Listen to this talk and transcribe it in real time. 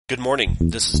Good morning.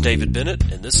 This is David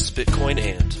Bennett, and this is Bitcoin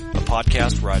And, a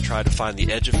podcast where I try to find the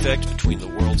edge effect between the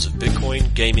worlds of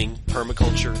Bitcoin, gaming,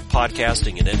 permaculture,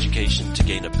 podcasting, and education to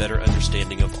gain a better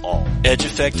understanding of all. Edge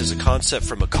effect is a concept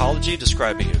from ecology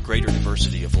describing a greater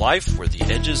diversity of life where the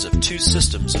edges of two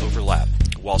systems overlap.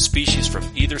 While species from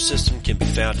either system can be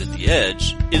found at the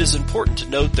edge, it is important to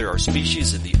note there are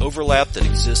species in the overlap that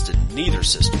exist in neither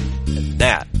system, and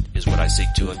that is what I seek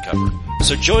to uncover.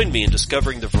 So join me in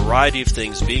discovering the variety of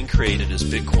things being created as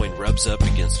Bitcoin rubs up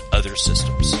against other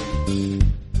systems.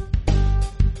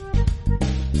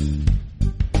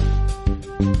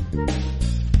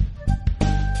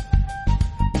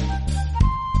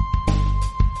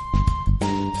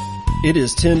 It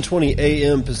is 10:20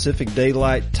 a.m. Pacific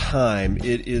Daylight Time.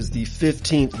 It is the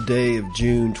 15th day of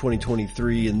June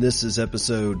 2023, and this is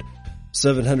episode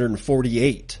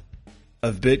 748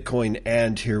 of Bitcoin,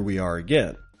 and here we are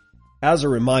again. As a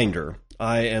reminder,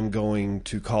 I am going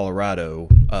to Colorado.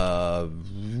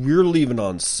 We're leaving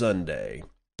on Sunday.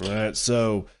 All right,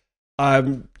 so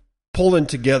I'm pulling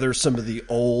together some of the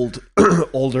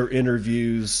older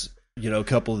interviews, a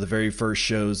couple of the very first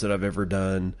shows that I've ever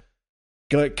done.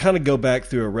 Going to kind of go back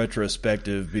through a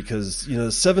retrospective because,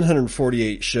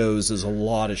 748 shows is a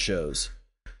lot of shows.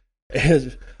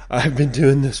 And I've been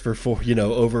doing this for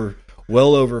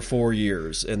well over 4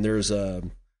 years, and there's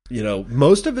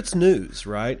most of it's news,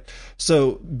 right?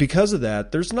 So because of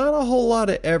that, there's not a whole lot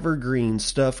of evergreen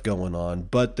stuff going on,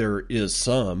 but there is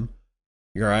some,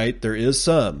 right? There is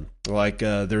some. Like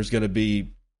there's going to be,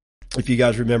 if you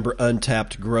guys remember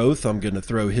Untapped Growth, I'm going to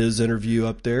throw his interview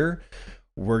up there.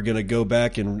 We're going to go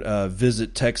back and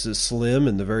visit Texas Slim,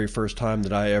 and the very first time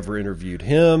that I ever interviewed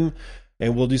him.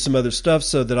 And we'll do some other stuff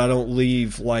so that I don't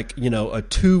leave a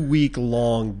 2-week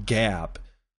long gap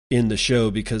in the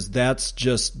show, because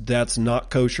that's not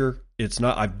kosher. It's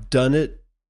not. I've done it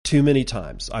too many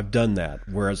times. I've done that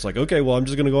where it's like, okay, well, I'm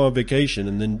just going to go on vacation,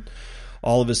 and then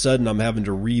all of a sudden I'm having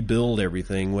to rebuild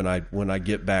everything when I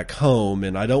get back home,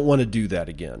 and I don't want to do that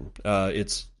again.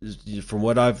 It's from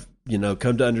what I've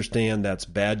come to understand, that's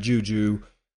bad juju.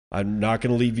 I'm not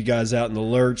going to leave you guys out in the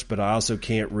lurch, but I also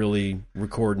can't really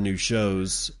record new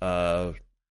shows, at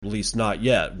least not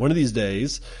yet. One of these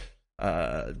days,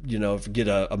 get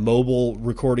a mobile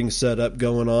recording setup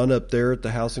going on up there at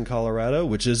the house in Colorado,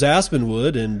 which is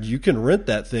Aspenwood, and you can rent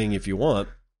that thing if you want.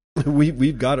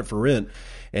 We've got it for rent,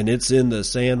 and it's in the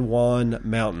San Juan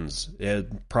Mountains.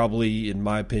 Probably, in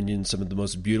my opinion, some of the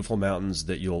most beautiful mountains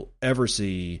that you'll ever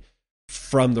see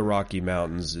from the Rocky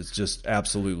Mountains. It's just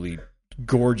absolutely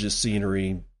gorgeous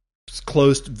scenery. It's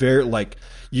close to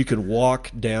you could walk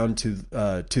down to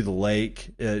the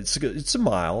lake. It's a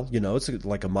mile, it's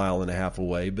like a mile and a half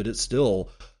away, but it's still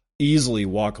easily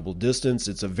walkable distance.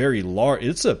 It's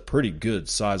a pretty good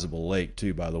sizable lake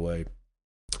too, by the way.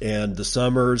 And the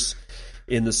summers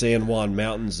in the San Juan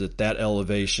Mountains at that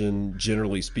elevation,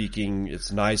 generally speaking,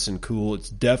 it's nice and cool. It's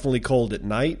definitely cold at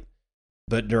night,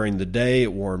 but during the day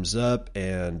it warms up,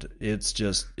 and it's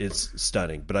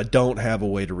stunning. But I don't have a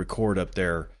way to record up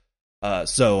there,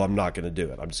 so I'm not going to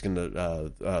do it. I'm just going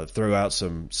to throw out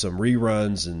some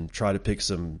reruns and try to pick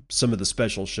some of the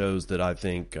special shows that I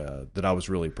think that I was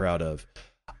really proud of.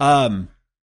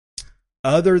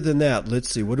 Other than that,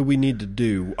 let's see. What do we need to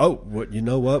do? Oh, you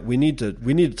know what? We need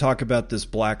to talk about this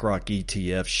BlackRock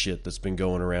ETF shit that's been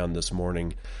going around this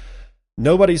morning.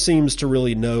 Nobody seems to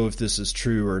really know if this is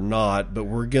true or not, but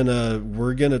we're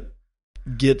gonna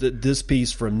get this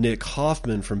piece from Nick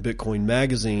Hoffman from Bitcoin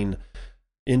Magazine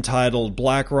entitled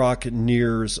 "BlackRock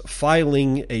Nears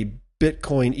Filing a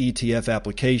Bitcoin ETF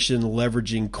Application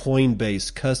Leveraging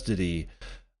Coinbase Custody."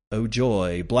 Oh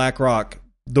joy! BlackRock,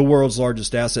 the world's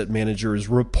largest asset manager, is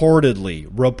reportedly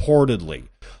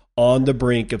on the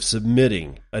brink of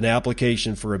submitting an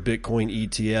application for a Bitcoin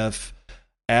ETF,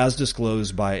 as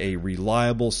disclosed by a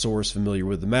reliable source familiar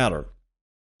with the matter.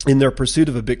 In their pursuit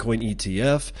of a Bitcoin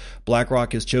ETF,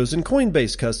 BlackRock has chosen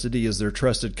Coinbase Custody as their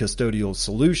trusted custodial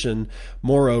solution.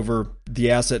 Moreover,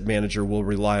 the asset manager will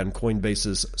rely on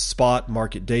Coinbase's spot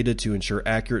market data to ensure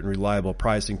accurate and reliable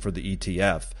pricing for the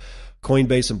ETF.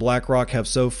 Coinbase and BlackRock have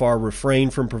so far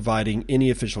refrained from providing any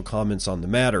official comments on the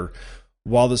matter.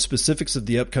 While the specifics of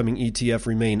the upcoming ETF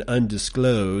remain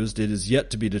undisclosed, it is yet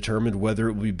to be determined whether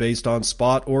it will be based on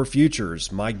spot or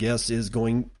futures. My guess is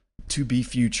going to be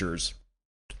futures.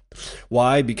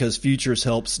 Why? Because futures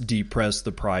helps depress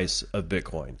the price of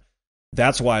Bitcoin.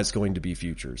 That's why it's going to be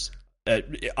futures.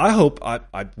 I hope,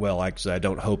 actually, I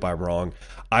don't hope I'm wrong.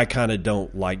 I kind of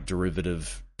don't like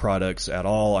derivative products at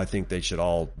all. I think they should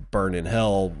all burn in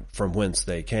hell from whence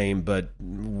they came, but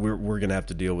we're going to have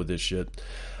to deal with this shit.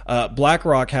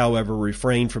 BlackRock, however,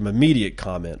 refrained from immediate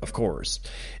comment, of course.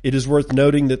 It is worth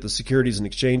noting that the Securities and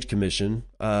Exchange Commission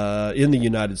in the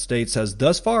United States has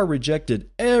thus far rejected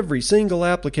every single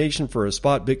application for a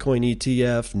spot Bitcoin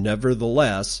ETF.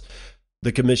 Nevertheless,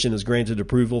 the Commission has granted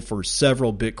approval for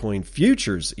several Bitcoin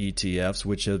futures ETFs,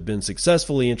 which have been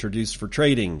successfully introduced for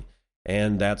trading.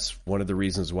 And that's one of the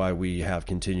reasons why we have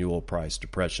continual price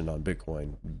depression on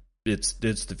Bitcoin. It's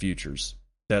the futures.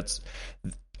 That's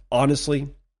honestly,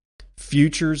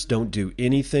 futures don't do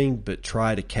anything but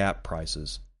try to cap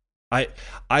prices.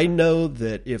 I know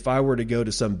that if I were to go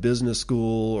to some business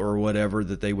school or whatever,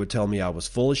 that they would tell me I was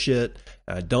full of shit.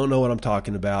 I don't know what I'm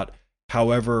talking about.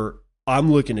 However,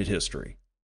 I'm looking at history,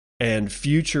 and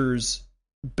futures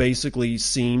basically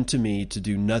seem to me to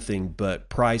do nothing but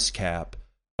price cap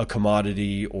a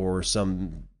commodity or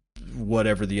some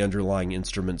whatever the underlying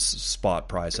instrument's spot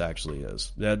price actually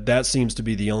is. That seems to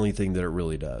be the only thing that it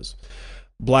really does.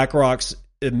 BlackRock's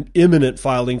imminent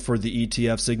filing for the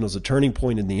ETF signals a turning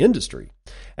point in the industry,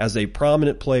 as a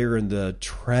prominent player in the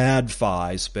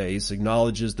TradFi space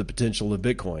acknowledges the potential of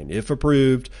Bitcoin. If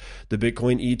approved, the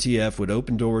Bitcoin ETF would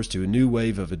open doors to a new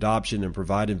wave of adoption and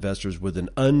provide investors with an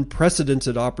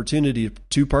unprecedented opportunity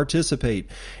to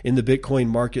participate in the Bitcoin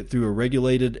market through a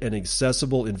regulated and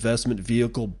accessible investment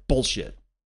vehicle. Bullshit.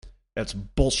 That's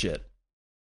bullshit.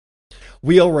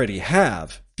 We already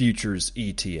have futures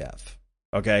ETF.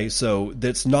 Okay, so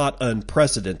that's not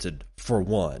unprecedented for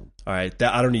one. All right,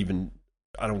 I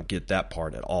don't get that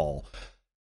part at all.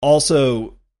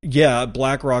 Also, yeah,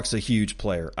 BlackRock's a huge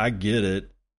player. I get it,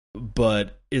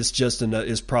 but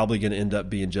it's probably going to end up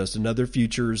being just another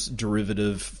futures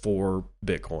derivative for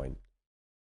Bitcoin.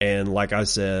 And like I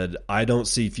said, I don't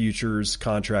see futures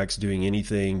contracts doing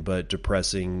anything but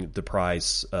depressing the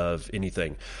price of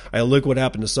anything. Look what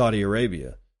happened to Saudi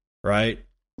Arabia, right?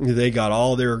 They got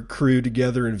all their crew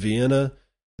together in Vienna.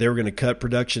 They were going to cut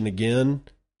production again,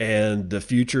 and the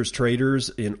futures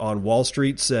traders on Wall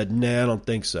Street said, "Nah, I don't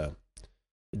think so."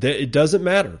 It doesn't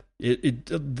matter.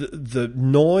 The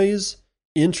noise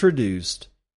introduced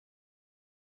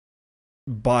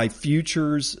by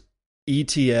futures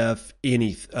ETF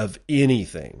of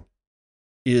anything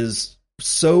is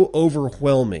so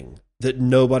overwhelming that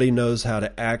nobody knows how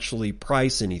to actually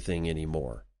price anything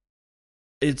anymore.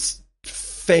 It's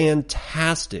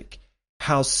fantastic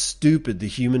how stupid the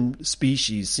human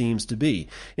species seems to be.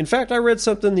 In fact, I read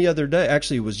something the other day,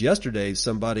 actually it was yesterday,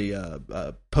 somebody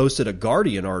posted a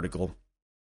Guardian article,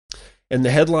 and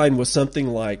the headline was something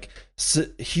like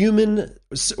human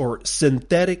or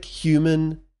synthetic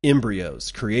human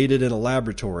embryos created in a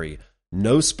laboratory.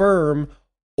 No sperm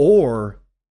or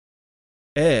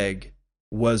egg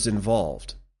was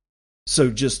involved.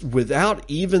 So just without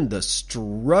even the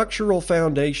structural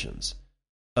foundations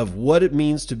of what it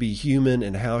means to be human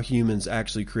and how humans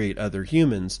actually create other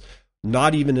humans,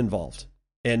 not even involved.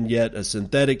 And yet a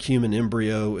synthetic human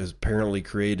embryo is apparently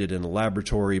created in a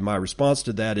laboratory. My response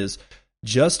to that is,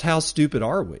 just how stupid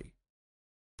are we?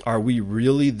 Are we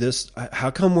really this?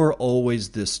 How come we're always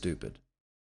this stupid?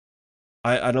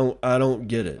 I don't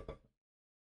get it.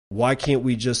 Why can't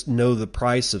we just know the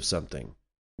price of something?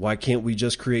 Why can't we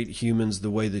just create humans the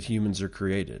way that humans are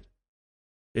created?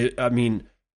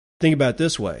 Think about it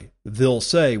this way. They'll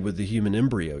say with the human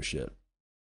embryo shit,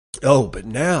 oh, but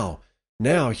now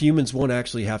humans won't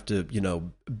actually have to,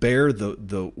 bear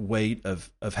the weight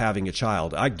of having a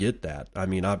child. I get that.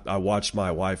 I watched my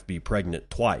wife be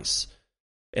pregnant twice,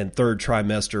 and third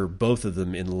trimester, both of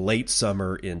them in late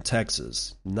summer in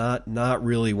Texas. Not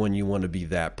really when you want to be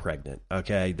that pregnant.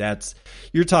 Okay.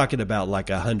 You're talking about like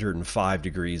 105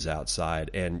 degrees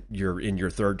outside and you're in your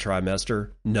third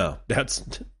trimester. No,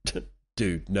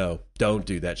 dude, no, don't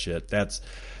do that shit.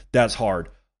 That's hard.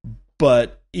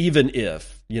 But even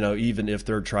if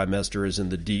third trimester is in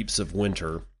the deeps of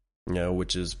winter,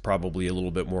 which is probably a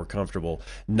little bit more comfortable,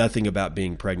 nothing about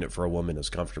being pregnant for a woman is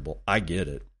comfortable. I get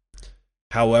it.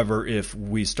 However, if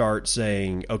we start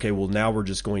saying, okay, well, now we're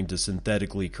just going to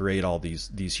synthetically create all these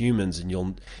humans,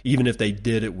 and even if they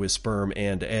did it with sperm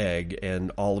and egg,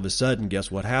 and all of a sudden,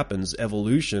 guess what happens?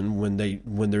 Evolution,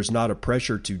 when there's not a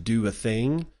pressure to do a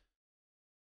thing,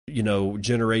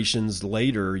 generations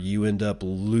later, you end up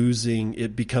losing.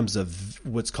 It becomes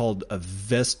what's called a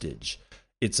vestige.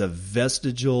 It's a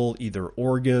vestigial either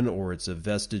organ or it's a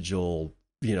vestigial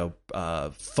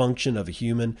function of a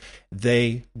human.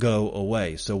 They go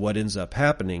away. So what ends up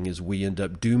happening is we end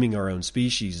up dooming our own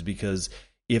species, because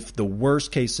if the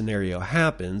worst case scenario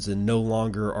happens and no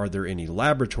longer are there any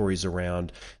laboratories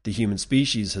around, the human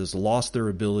species has lost their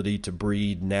ability to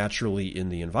breed naturally in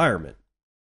the environment.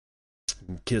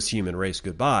 Kiss human race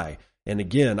goodbye. And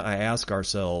again, I ask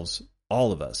ourselves,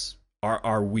 all of us,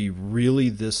 are we really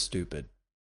this stupid?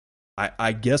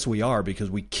 I guess we are, because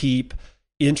we keep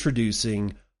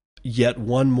introducing yet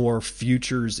one more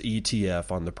futures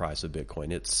ETF on the price of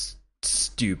Bitcoin. It's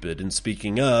stupid. And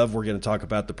speaking of, we're going to talk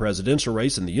about the presidential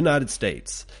race in the United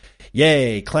States.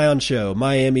 Yay, clown show.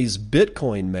 Miami's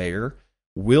Bitcoin mayor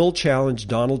will challenge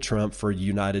Donald Trump for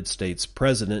United States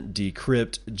president.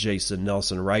 Decrypt Jason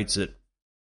Nelson writes it.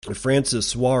 Francis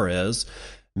Suarez,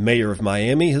 mayor of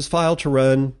Miami, has filed to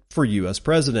run for U.S.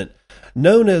 president.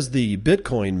 Known as the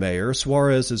Bitcoin mayor,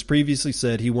 Suarez has previously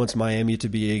said he wants Miami to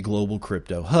be a global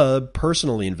crypto hub,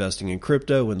 personally investing in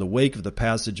crypto in the wake of the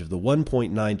passage of the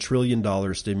 $1.9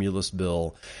 trillion stimulus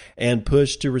bill and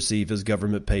push to receive his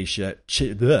government paycheck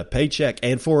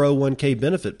and 401k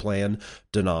benefit plan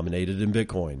denominated in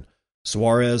Bitcoin.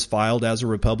 Suarez filed as a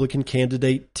Republican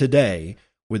candidate today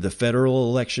with the Federal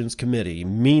Elections Committee,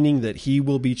 meaning that he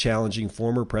will be challenging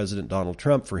former President Donald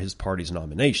Trump for his party's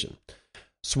nomination.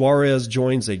 Suarez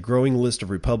joins a growing list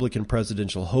of Republican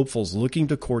presidential hopefuls looking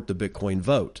to court the Bitcoin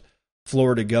vote.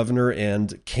 Florida governor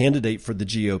and candidate for the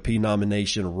GOP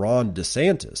nomination Ron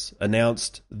DeSantis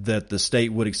announced that the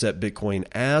state would accept Bitcoin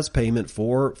as payment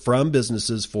from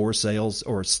businesses for sales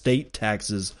or state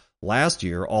taxes last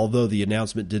year, although the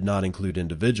announcement did not include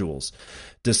individuals.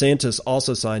 DeSantis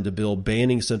also signed a bill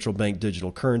banning central bank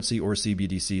digital currency or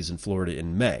CBDCs in Florida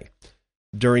in May.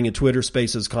 During a Twitter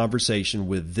Spaces conversation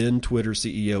with then Twitter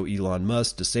CEO Elon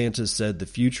Musk, DeSantis said the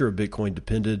future of Bitcoin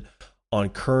depended on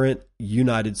current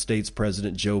United States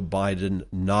President Joe Biden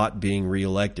not being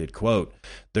reelected. Quote,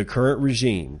 the current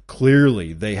regime,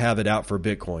 clearly they have it out for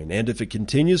Bitcoin, and if it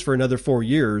continues for another 4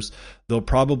 years, they'll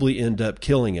probably end up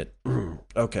killing it.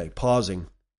 Okay, pausing.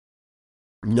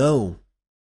 No,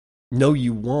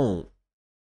 you won't.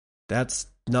 That's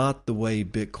not the way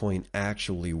Bitcoin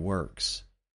actually works.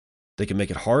 They can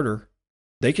make it harder.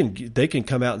 They can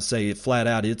come out and say flat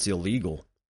out it's illegal.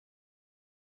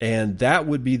 And that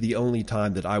would be the only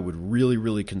time that I would really,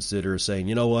 really consider saying,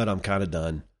 you know what, I'm kind of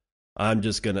done. I'm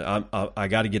just gonna, I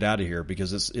got to get out of here,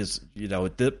 because it's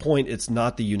at that point it's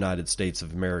not the United States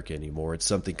of America anymore. It's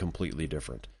something completely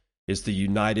different. It's the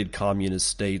United Communist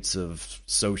States of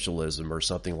Socialism or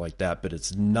something like that, but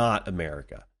it's not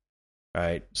America. All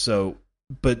right. So,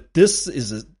 but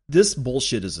this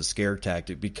bullshit is a scare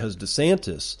tactic, because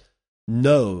DeSantis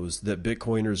knows that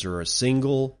Bitcoiners are a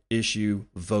single issue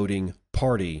voting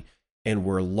party, and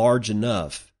we're large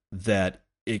enough that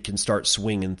it can start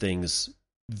swinging things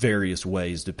various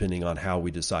ways depending on how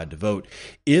we decide to vote,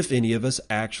 if any of us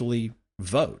actually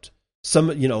vote.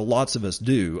 Lots of us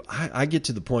do. I get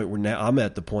to the point where now I'm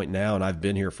at the point now, and I've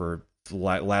been here for the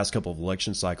last couple of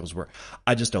election cycles, where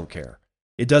I just don't care.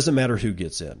 It doesn't matter who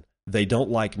gets in. They don't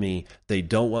like me. They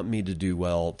don't want me to do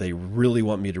well. They really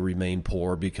want me to remain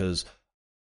poor, because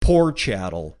poor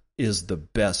chattel is the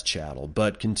best chattel.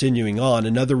 But continuing on,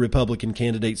 another Republican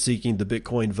candidate seeking the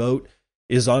Bitcoin vote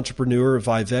is entrepreneur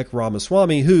Vivek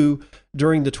Ramaswamy, who,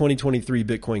 during the 2023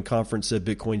 Bitcoin conference, said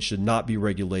Bitcoin should not be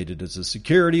regulated as a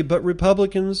security, but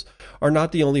Republicans are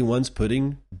not the only ones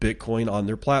putting Bitcoin on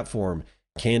their platform.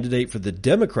 Candidate for the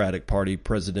Democratic Party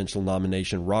presidential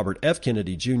nomination Robert F.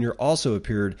 Kennedy Jr. also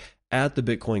appeared at the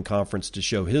Bitcoin conference to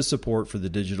show his support for the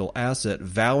digital asset,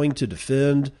 vowing to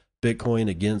defend Bitcoin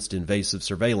against invasive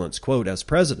surveillance. Quote, as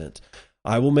president,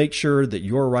 I will make sure that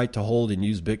your right to hold and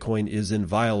use Bitcoin is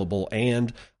inviolable,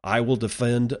 and I will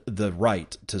defend the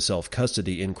right to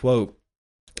self-custody, end quote.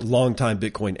 Longtime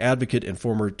Bitcoin advocate and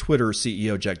former Twitter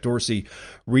CEO Jack Dorsey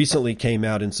recently came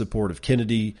out in support of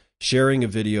Kennedy, sharing a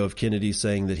video of Kennedy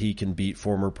saying that he can beat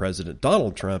former President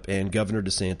Donald Trump and Governor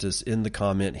DeSantis in the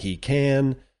comment, he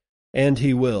can and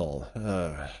he will.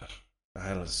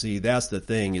 I don't see. That's the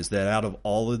thing, is that out of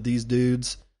all of these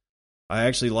dudes, I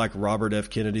actually like Robert F.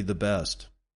 Kennedy the best.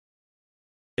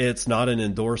 It's not an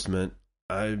endorsement.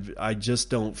 I just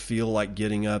don't feel like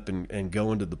getting up and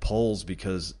going to the polls,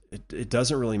 because it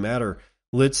doesn't really matter.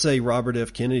 Let's say Robert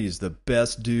F. Kennedy is the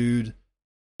best dude.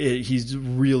 He's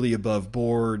really above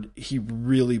board. He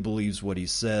really believes what he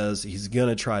says. He's going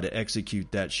to try to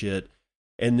execute that shit.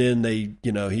 And then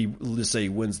let's say he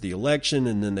wins the election,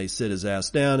 and then they sit his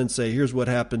ass down and say, here's what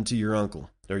happened to your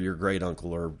uncle or your great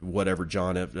uncle or whatever,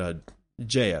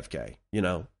 JFK,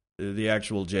 the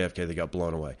actual JFK that got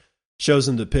blown away. Shows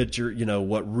him the picture,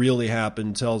 what really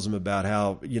happened, tells him about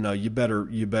how, you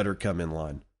better come in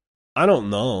line. I don't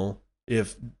know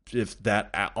if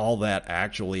that all that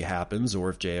actually happens, or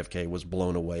if JFK was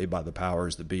blown away by the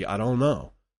powers that be. I don't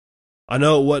know. I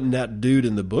know it wasn't that dude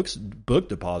in the book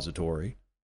depository.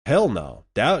 Hell no.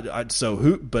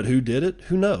 Who did it?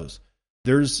 Who knows?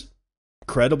 There's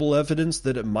credible evidence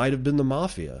that it might have been the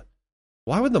mafia.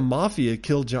 Why would the mafia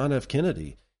kill John F.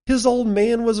 Kennedy? His old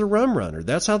man was a rum runner.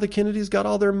 That's how the Kennedys got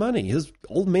all their money. His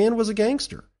old man was a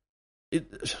gangster. I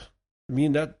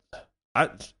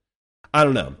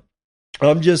don't know.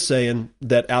 I'm just saying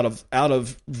that out of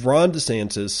Ron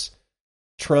DeSantis,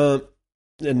 Trump,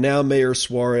 and now Mayor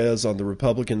Suarez on the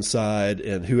Republican side,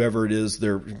 and whoever it is,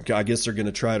 I guess they're going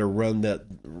to try to run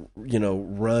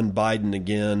run Biden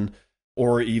again,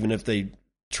 or even if they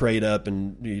trade up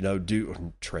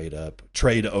and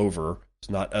trade over. It's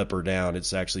not up or down.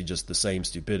 It's actually just the same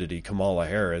stupidity. Kamala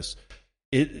Harris.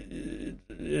 It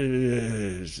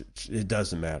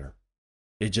doesn't matter.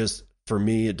 For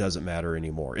me, it doesn't matter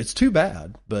anymore. It's too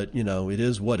bad, but it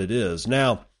is what it is.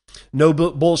 Now, no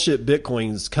bullshit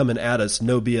Bitcoin's coming at us.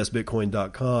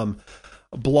 NoBSBitcoin.com.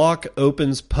 Block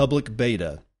opens public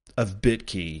beta of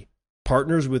BitKey,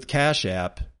 partners with Cash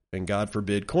App, and God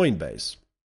forbid Coinbase.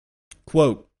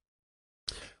 Quote,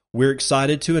 we're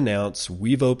excited to announce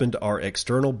we've opened our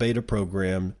external beta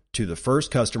program to the first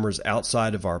customers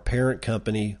outside of our parent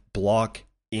company, Block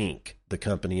Inc., the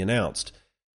company announced.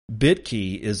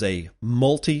 BitKey is a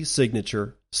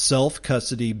multi-signature,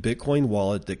 self-custody Bitcoin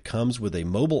wallet that comes with a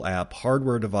mobile app,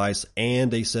 hardware device,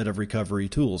 and a set of recovery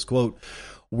tools. Quote,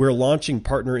 we're launching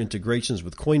partner integrations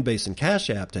with Coinbase and Cash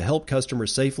App to help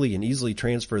customers safely and easily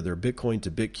transfer their Bitcoin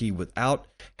to BitKey without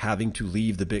having to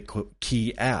leave the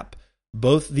BitKey app.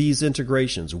 Both these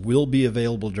integrations will be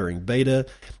available during beta,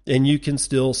 and you can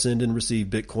still send and receive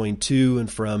Bitcoin to and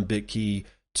from BitKey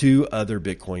to other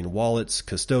Bitcoin wallets,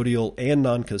 custodial and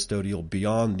non-custodial,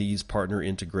 beyond these partner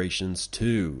integrations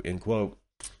too, end quote.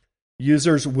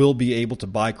 Users will be able to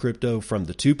buy crypto from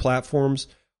the two platforms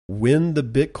when the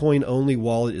Bitcoin-only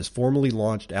wallet is formally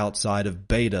launched outside of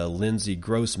beta, Lindsay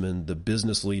Grossman, the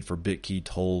business lead for BitKey,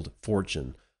 told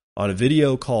Fortune. On a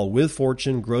video call with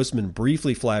Fortune, Grossman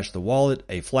briefly flashed the wallet,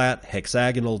 a flat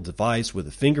hexagonal device with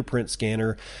a fingerprint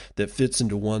scanner that fits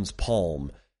into one's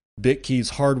palm.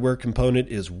 BitKey's hardware component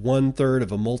is 1/3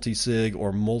 of a multi-sig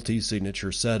or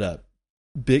multi-signature setup.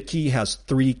 BitKey has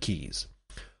 3 keys.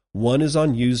 One is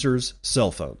on users'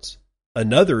 cell phones.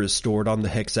 Another is stored on the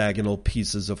hexagonal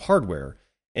pieces of hardware,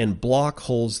 and Block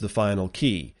holds the final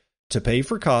key. To pay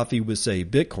for coffee with, say,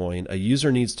 Bitcoin, a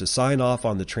user needs to sign off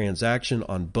on the transaction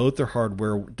on both their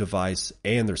hardware device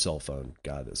and their cell phone.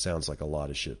 God, that sounds like a lot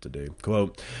of shit to do.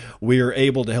 Quote, we are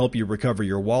able to help you recover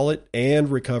your wallet and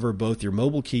recover both your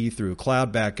mobile key through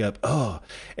cloud backup,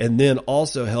 and then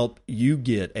also help you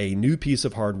get a new piece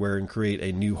of hardware and create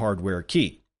a new hardware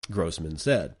key, Grossman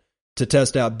said. To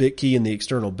test out BitKey in the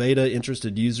external beta,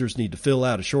 interested users need to fill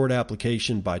out a short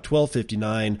application by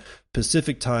 12:59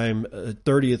 Pacific Time,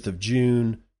 30th of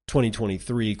June,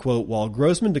 2023. Quote, while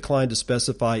Grossman declined to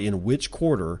specify in which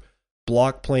quarter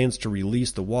Block plans to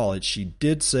release the wallet, she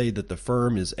did say that the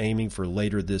firm is aiming for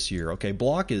later this year. Okay,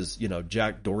 Block is,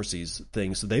 Jack Dorsey's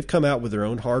thing, so they've come out with their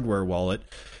own hardware wallet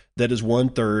that is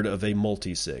 1/3 of a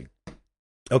multi-sig.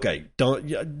 Okay,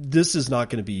 this is not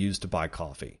going to be used to buy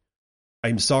coffee.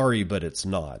 I'm sorry, but it's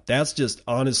not. That's just,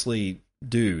 honestly,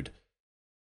 dude,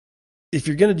 if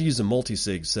you're going to use a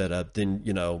multi-sig setup, then,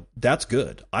 that's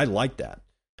good. I like that.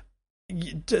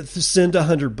 Send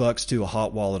 $100 to a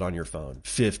hot wallet on your phone,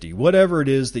 50, whatever it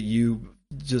is that you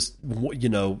just,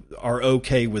 are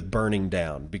okay with burning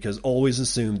down, because always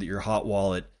assume that your hot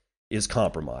wallet is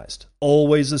compromised.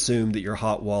 Always assume that your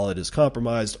hot wallet is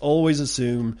compromised. Always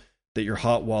assume that your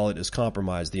hot wallet is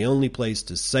compromised. The only place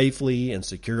to safely and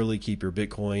securely keep your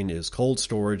Bitcoin is cold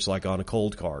storage, like on a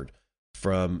cold card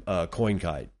from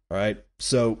CoinKite. All right.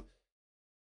 So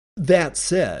that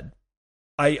said,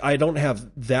 I don't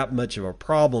have that much of a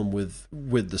problem with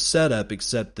the setup,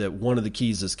 except that one of the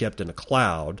keys is kept in a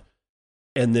cloud,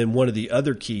 and then one of the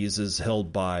other keys is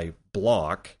held by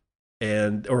Block,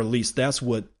 or at least that's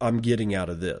what I'm getting out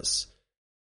of this.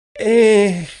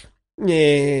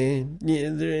 Yeah,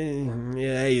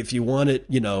 if you want it,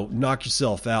 knock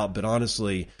yourself out. But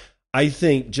honestly, I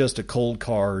think just a cold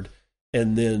card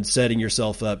and then setting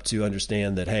yourself up to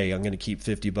understand that, hey, I'm going to keep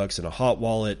 $50 in a hot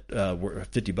wallet,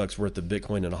 $50 worth of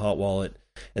Bitcoin in a hot wallet,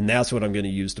 and that's what I'm going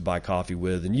to use to buy coffee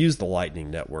with, and use the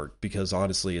Lightning Network, because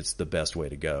honestly, it's the best way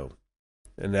to go.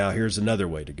 And now here's another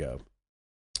way to go.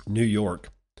 New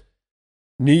York.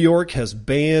 New York has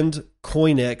banned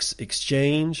CoinEx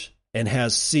exchange and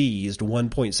has seized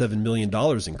 $1.7 million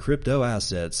in crypto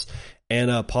assets.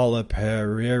 Anna Paula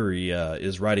Pereira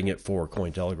is writing it for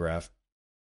Cointelegraph.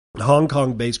 Hong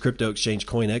Kong-based crypto exchange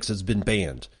CoinEx has been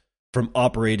banned from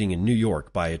operating in New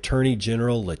York by Attorney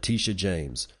General Letitia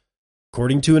James.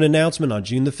 According to an announcement on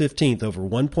June the 15th, over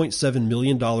 $1.7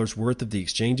 million worth of the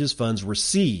exchange's funds were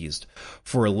seized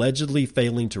for allegedly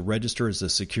failing to register as a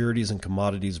securities and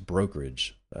commodities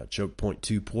brokerage. Choke point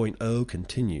 2.0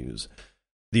 continues.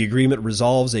 The agreement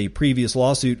resolves a previous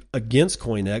lawsuit against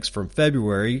CoinEx from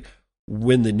February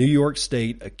when the New York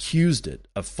State accused it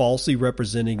of falsely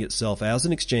representing itself as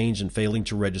an exchange and failing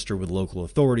to register with local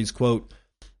authorities. Quote,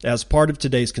 as part of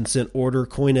today's consent order,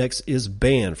 CoinEx is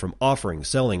banned from offering,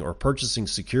 selling, or purchasing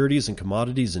securities and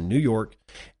commodities in New York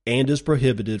and is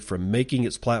prohibited from making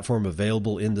its platform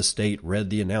available in the state,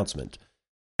 read the announcement.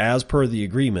 As per the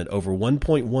agreement, over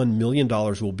 $1.1 million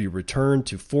will be returned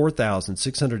to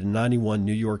 4,691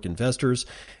 New York investors,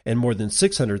 and more than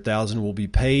 $600,000 will be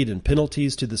paid in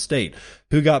penalties to the state.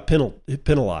 Who got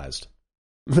penalized?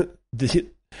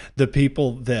 The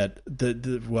people that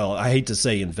well, I hate to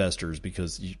say investors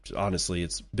because honestly,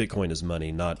 it's Bitcoin is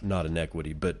money, not an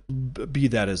equity. But be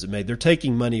that as it may, they're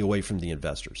taking money away from the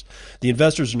investors. The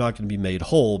investors are not going to be made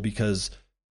whole because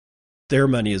their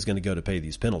money is going to go to pay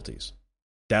these penalties.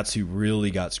 That's who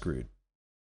really got screwed.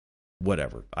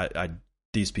 Whatever.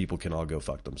 These people can all go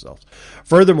fuck themselves.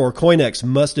 Furthermore, CoinEx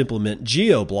must implement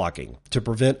geo-blocking to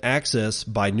prevent access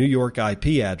by New York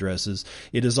IP addresses.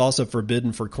 It is also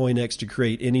forbidden for CoinEx to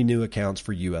create any new accounts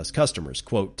for U.S. customers.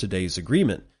 Quote, today's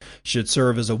agreement should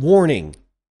serve as a warning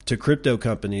to crypto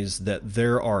companies that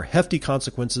there are hefty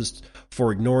consequences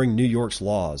for ignoring New York's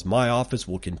laws. My office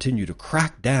will continue to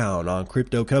crack down on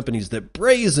crypto companies that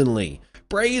brazenly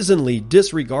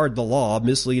disregard the law,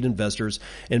 mislead investors,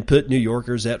 and put New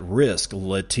Yorkers at risk,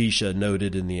 Letitia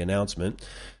noted in the announcement.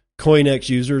 CoinEx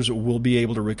users will be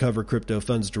able to recover crypto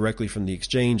funds directly from the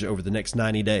exchange over the next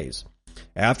 90 days.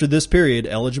 After this period,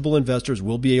 eligible investors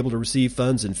will be able to receive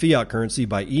funds in fiat currency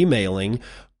by emailing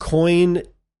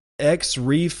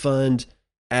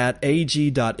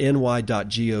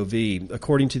coinexrefund@ag.ny.gov.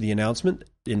 According to the announcement,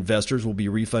 investors will be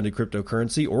refunded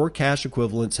cryptocurrency or cash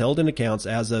equivalents held in accounts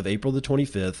as of April the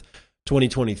 25th,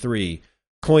 2023.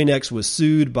 CoinEx was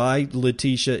sued by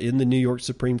Letitia in the New York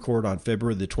Supreme Court on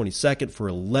February the 22nd for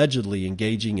allegedly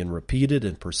engaging in repeated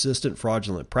and persistent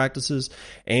fraudulent practices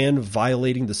and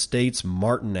violating the state's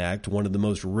Martin Act, one of the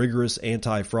most rigorous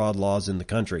anti-fraud laws in the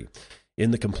country.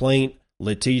 In the complaint,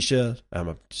 Letitia,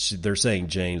 they're saying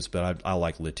James, but I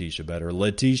like Letitia better.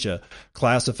 Letitia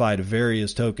classified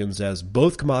various tokens as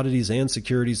both commodities and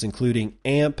securities, including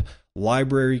AMP,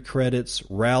 library credits,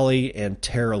 Rally, and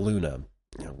Terra Luna.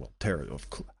 Yeah, well, Terra,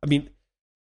 I mean,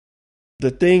 the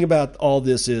thing about all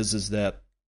this is that,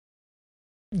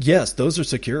 yes, those are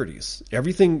securities.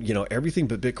 Everything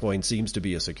but Bitcoin seems to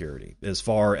be a security as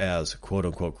far as quote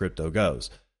unquote crypto goes.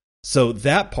 So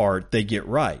that part they get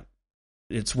right.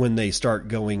 It's when they start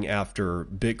going after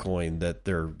Bitcoin that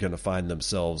they're going to find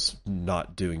themselves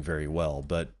not doing very well.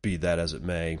 But be that as it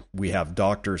may, we have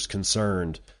doctors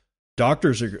concerned.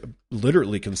 Doctors are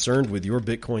literally concerned with your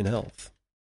Bitcoin health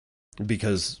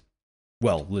because,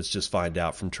 well, let's just find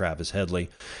out from Travis Headley.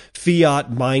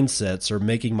 Fiat mindsets are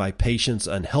making my patients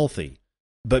unhealthy,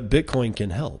 but Bitcoin can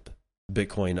help.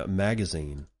 Bitcoin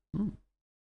Magazine.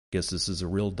 Guess this is a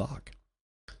real doc.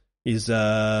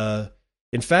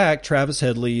 In fact, Travis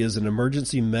Headley is an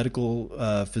emergency medical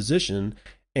physician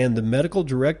and the medical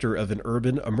director of an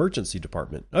urban emergency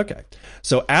department. Okay.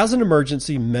 So as an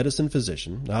emergency medicine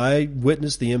physician, I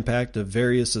witness the impact of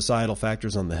various societal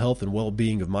factors on the health and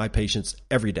well-being of my patients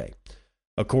every day.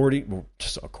 Among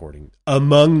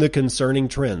the concerning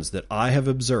trends that I have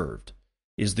observed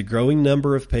is the growing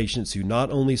number of patients who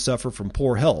not only suffer from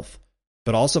poor health,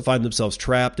 but also find themselves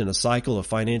trapped in a cycle of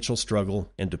financial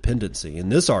struggle and dependency. In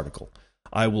this article,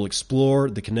 I will explore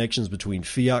the connections between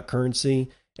fiat currency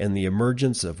and the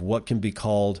emergence of what can be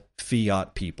called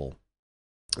fiat people.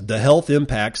 The health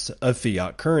impacts of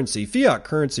fiat currency. Fiat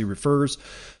currency refers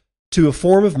to a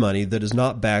form of money that is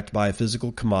not backed by a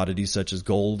physical commodity such as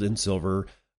gold and silver,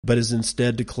 but is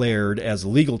instead declared as a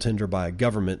legal tender by a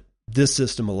government. This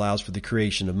system allows for the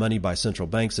creation of money by central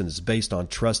banks and is based on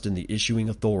trust in the issuing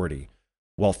authority.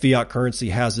 While fiat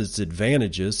currency has its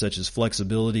advantages, such as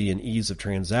flexibility and ease of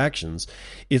transactions,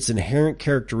 its inherent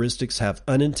characteristics have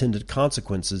unintended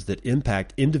consequences that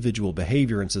impact individual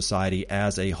behavior in society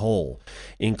as a whole,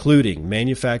 including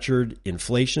manufactured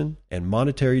inflation and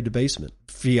monetary debasement.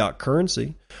 Fiat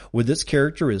currency, with its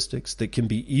characteristics that can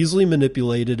be easily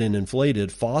manipulated and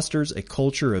inflated, fosters a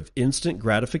culture of instant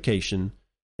gratification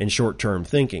and short-term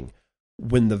thinking.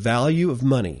 When the value of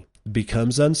money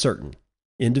becomes uncertain,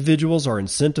 individuals are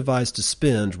incentivized to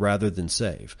spend rather than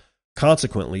save.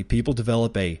 Consequently, people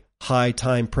develop a high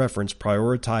time preference,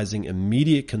 prioritizing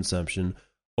immediate consumption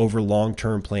over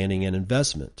long-term planning and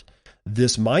investment.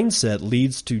 This mindset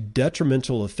leads to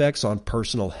detrimental effects on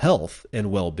personal health and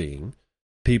well-being.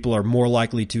 People are more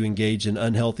likely to engage in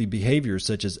unhealthy behaviors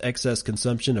such as excess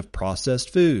consumption of processed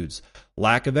foods,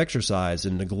 lack of exercise,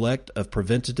 and neglect of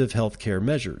preventative health care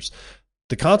measures.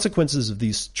 The consequences of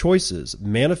these choices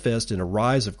manifest in a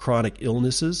rise of chronic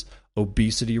illnesses,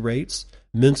 obesity rates,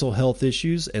 mental health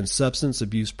issues, and substance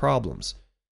abuse problems.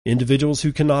 Individuals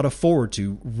who cannot afford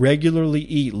to regularly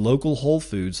eat local whole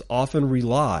foods often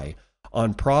rely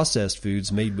on processed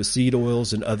foods made with seed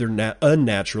oils and other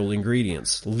unnatural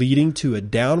ingredients, leading to a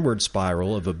downward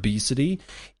spiral of obesity,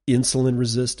 insulin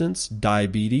resistance,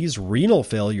 diabetes, renal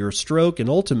failure, stroke, and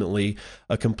ultimately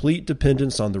a complete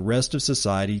dependence on the rest of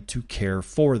society to care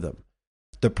for them.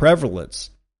 The prevalence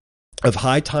of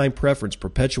high time preference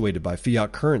perpetuated by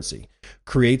fiat currency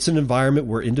creates an environment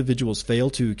where individuals fail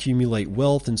to accumulate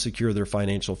wealth and secure their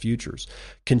financial futures.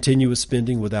 Continuous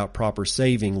spending without proper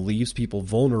saving leaves people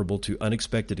vulnerable to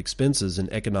unexpected expenses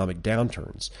and economic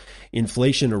downturns.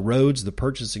 Inflation erodes the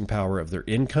purchasing power of their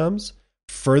incomes,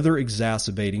 further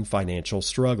exacerbating financial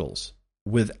struggles.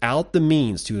 Without the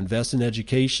means to invest in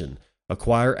education,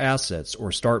 acquire assets,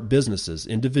 or start businesses,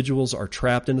 individuals are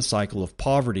trapped in a cycle of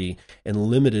poverty and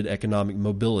limited economic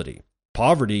mobility.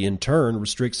 Poverty, in turn,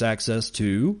 restricts access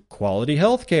to quality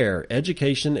health care,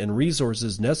 education, and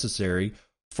resources necessary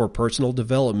for personal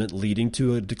development, leading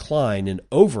to a decline in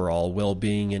overall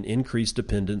well-being and increased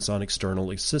dependence on external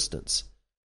assistance.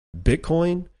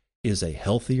 Bitcoin is a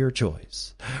healthier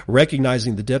choice.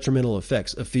 Recognizing the detrimental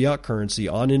effects of fiat currency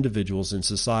on individuals and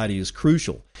society is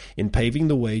crucial in paving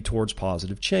the way towards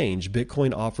positive change.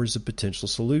 Bitcoin offers a potential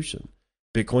solution.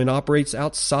 Bitcoin operates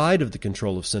outside of the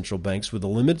control of central banks with a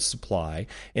limited supply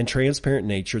and transparent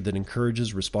nature that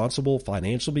encourages responsible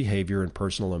financial behavior and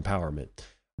personal empowerment.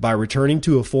 By returning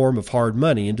to a form of hard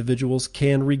money, individuals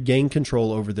can regain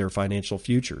control over their financial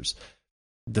futures.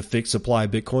 The fixed supply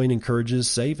of Bitcoin encourages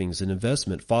savings and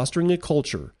investment, fostering a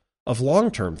culture of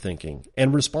long-term thinking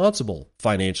and responsible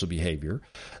financial behavior.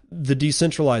 The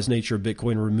decentralized nature of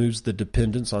Bitcoin removes the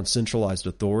dependence on centralized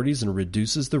authorities and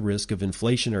reduces the risk of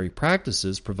inflationary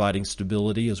practices, providing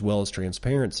stability as well as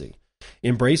transparency.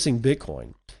 Embracing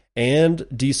Bitcoin and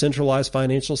decentralized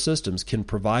financial systems can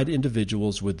provide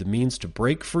individuals with the means to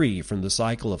break free from the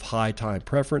cycle of high time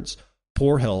preference,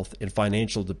 poor health, and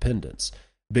financial dependence.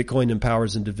 Bitcoin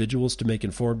empowers individuals to make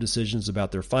informed decisions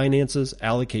about their finances,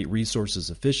 allocate resources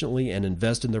efficiently, and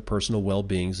invest in their personal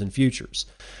well-beings and futures.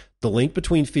 The link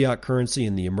between fiat currency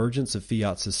and the emergence of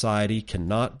fiat society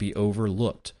cannot be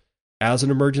overlooked. As an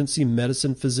emergency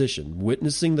medicine physician,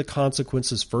 witnessing the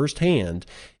consequences firsthand,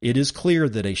 it is clear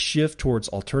that a shift towards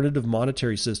alternative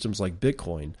monetary systems like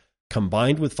Bitcoin,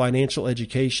 combined with financial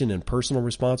education and personal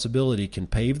responsibility, can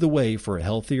pave the way for a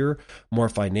healthier, more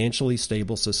financially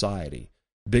stable society.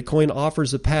 Bitcoin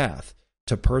offers a path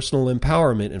to personal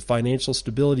empowerment and financial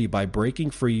stability by breaking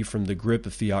free from the grip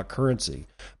of fiat currency.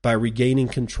 By regaining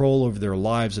control over their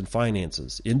lives and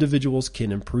finances, individuals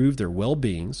can improve their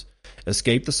well-beings,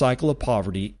 escape the cycle of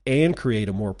poverty, and create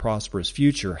a more prosperous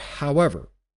future. However,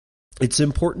 it's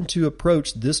important to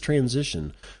approach this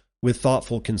transition with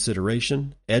thoughtful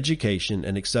consideration, education,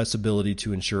 and accessibility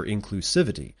to ensure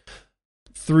inclusivity.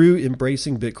 Through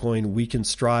embracing Bitcoin, we can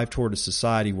strive toward a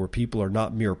society where people are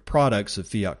not mere products of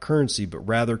fiat currency, but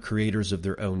rather creators of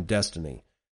their own destiny.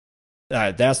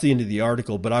 That's the end of the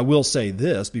article, but I will say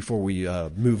this before we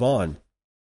move on.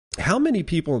 How many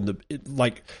people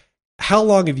how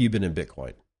long have you been in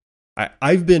Bitcoin?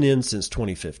 I've been in since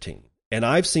 2015, and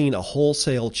I've seen a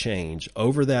wholesale change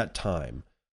over that time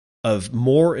of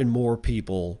more and more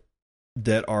people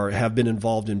that have been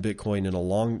involved in Bitcoin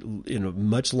in a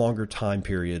much longer time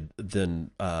period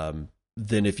than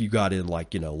if you got in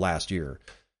last year.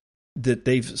 That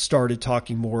they've started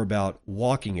talking more about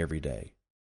walking every day,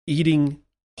 eating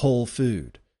whole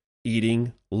food,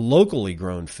 eating locally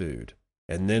grown food,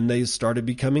 and then they started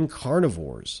becoming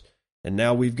carnivores. And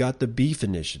now we've got the beef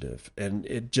initiative, and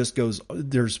it just goes.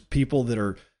 There's people that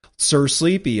are. Sir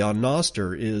Sleepy on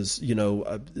Nostr is,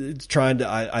 trying to,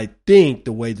 I think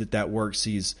the way that works,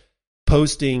 he's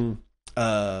posting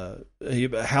how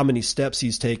many steps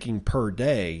he's taking per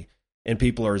day, and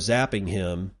people are zapping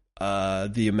him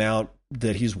the amount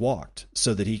that he's walked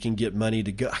so that he can get money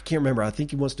to go. I can't remember. I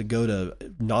think he wants to go to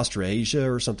Nostra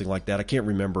Asia or something like that. I can't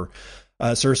remember.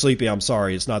 Sir Sleepy, I'm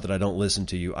sorry. It's not that I don't listen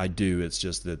to you. I do. It's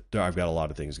just that I've got a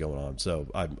lot of things going on. So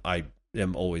I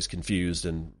am always confused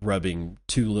and rubbing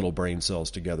two little brain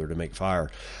cells together to make fire.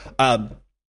 I've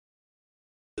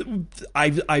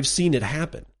seen it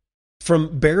happen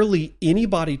from barely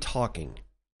anybody talking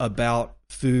about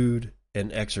food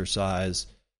and exercise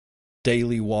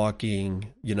daily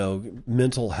walking,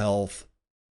 mental health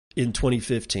in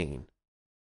 2015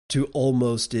 to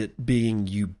almost it being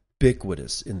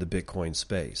ubiquitous in the Bitcoin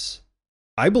space.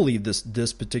 I believe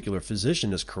this particular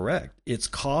physician is correct. It's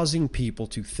causing people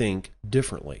to think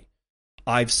differently.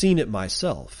 I've seen it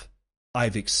myself.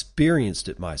 I've experienced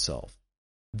it myself.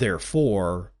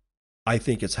 Therefore, I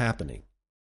think it's happening.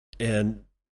 And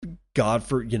God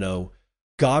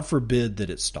forbid that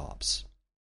it stops.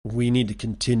 We need to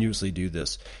continuously do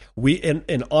this.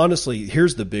 And honestly,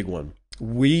 here's the big one.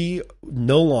 We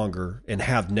no longer, and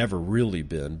have never really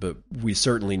been, but we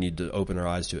certainly need to open our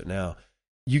eyes to it now.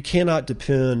 You cannot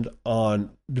depend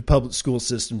on the public school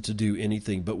system to do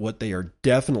anything, but what they are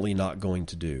definitely not going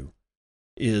to do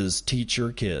is teach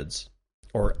your kids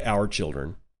or our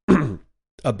children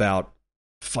about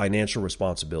financial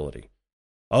responsibility.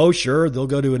 Oh, sure, they'll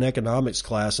go to an economics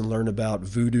class and learn about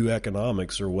voodoo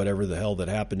economics or whatever the hell that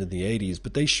happened in the 80s,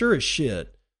 but they sure as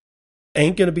shit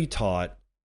ain't going to be taught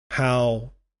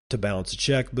how to balance a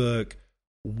checkbook,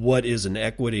 what is an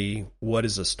equity, what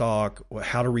is a stock,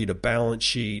 how to read a balance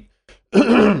sheet,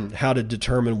 how to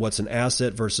determine what's an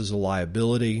asset versus a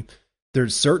liability. They're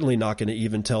certainly not going to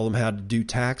even tell them how to do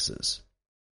taxes.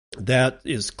 That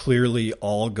is clearly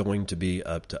all going to be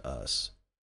up to us.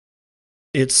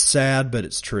 It's sad, but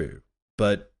it's true.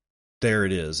 But there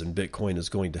it is, and Bitcoin is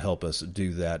going to help us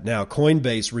do that. Now,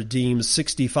 Coinbase redeems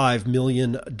 $65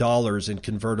 million in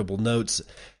convertible notes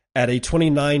at a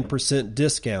 29%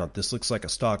 discount. This looks like a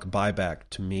stock buyback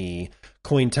to me.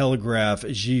 Cointelegraph,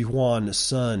 Jihuan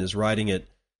Sun is writing it.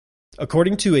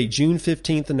 According to a June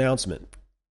 15th announcement,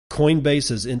 Coinbase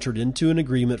has entered into an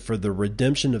agreement for the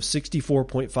redemption of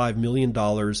 $64.5 million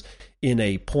in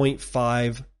a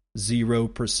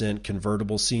 0.50%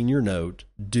 convertible senior note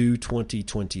due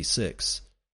 2026.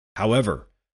 However,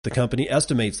 the company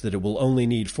estimates that it will only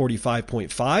need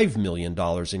 $45.5 million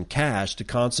in cash to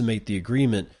consummate the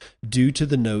agreement due to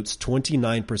the note's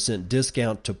 29%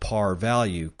 discount to par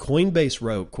value. Coinbase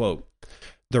wrote, quote,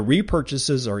 "The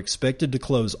repurchases are expected to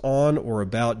close on or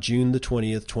about June the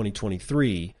 20th,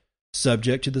 2023,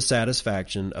 subject to the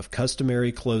satisfaction of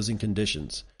customary closing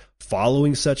conditions.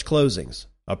 Following such closings,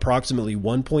 approximately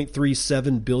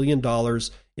 $1.37 billion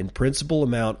in principal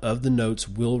amount of the notes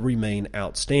will remain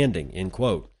outstanding," end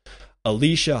quote.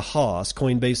 Alicia Haas,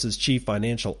 Coinbase's chief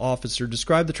financial officer,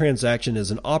 described the transaction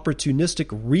as an opportunistic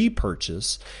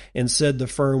repurchase and said the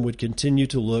firm would continue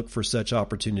to look for such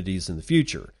opportunities in the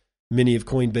future. Many of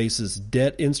Coinbase's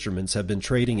debt instruments have been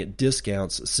trading at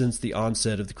discounts since the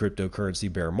onset of the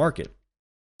cryptocurrency bear market.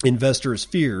 Investors'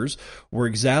 fears were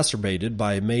exacerbated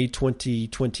by a May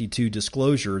 2022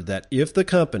 disclosure that if the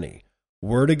company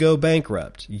were to go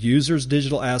bankrupt, users'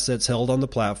 digital assets held on the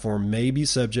platform may be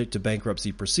subject to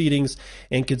bankruptcy proceedings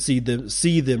and could see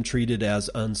them treated as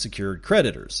unsecured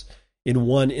creditors. In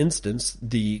one instance,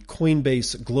 the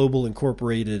Coinbase Global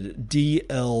Incorporated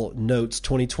DL Notes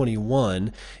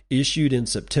 2021, issued in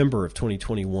September of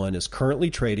 2021, is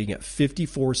currently trading at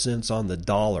 54 cents on the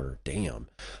dollar. Damn.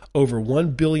 Over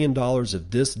 $1 billion of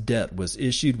this debt was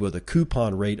issued with a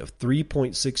coupon rate of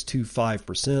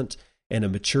 3.625% and a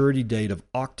maturity date of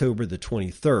October the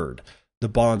 23rd. The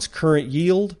bond's current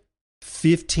yield,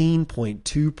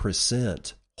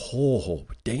 15.2%. Oh,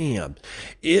 damn.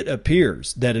 It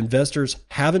appears that investors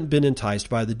haven't been enticed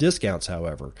by the discounts,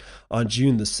 however. On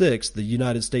June the 6th, the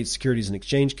United States Securities and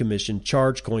Exchange Commission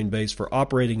charged Coinbase for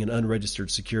operating an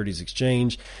unregistered securities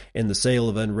exchange and the sale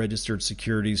of unregistered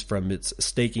securities from its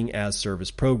staking as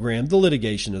service program. The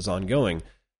litigation is ongoing.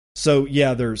 So,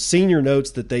 yeah, their senior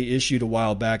notes that they issued a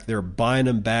while back, they're buying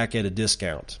them back at a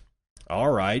discount.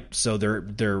 All right, so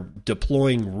they're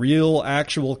deploying real,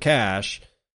 actual cash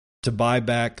to buy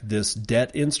back this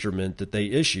debt instrument that they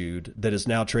issued that is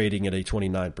now trading at a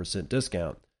 29%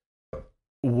 discount.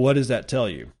 What does that tell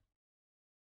you?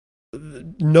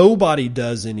 Nobody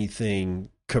does anything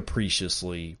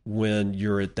capriciously when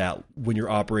you're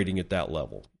operating at that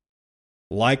level.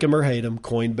 Like them or hate them,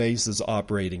 Coinbase is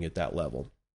operating at that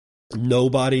level.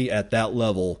 Nobody at that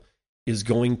level is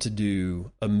going to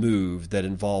do a move that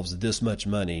involves this much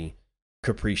money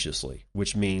capriciously,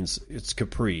 which means it's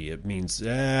capri. It means,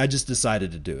 I just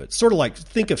decided to do it. Sort of like,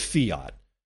 think of Fiat,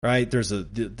 right? There's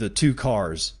the two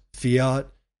cars, Fiat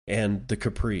and the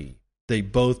Capri. They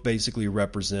both basically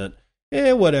represent,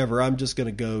 whatever, I'm just going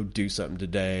to go do something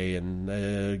today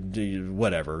and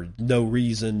whatever. No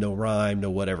reason, no rhyme,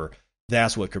 no whatever.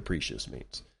 That's what capricious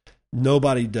means.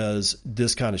 Nobody does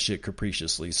this kind of shit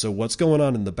capriciously. So what's going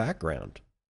on in the background?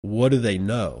 What do they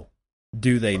know?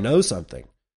 Do they know something?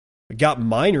 got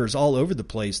miners all over the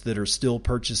place that are still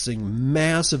purchasing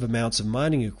massive amounts of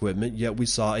mining equipment, yet we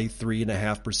saw a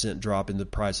 3.5% drop in the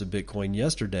price of Bitcoin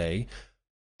yesterday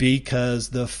because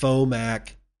the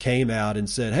FOMAC came out and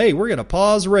said, hey, we're going to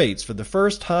pause rates for the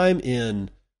first time in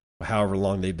however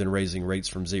long they've been raising rates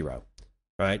from zero,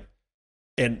 right?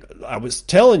 And I was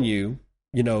telling you,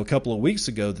 a couple of weeks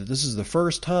ago that this is the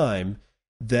first time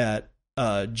that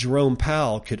Jerome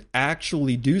Powell could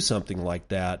actually do something like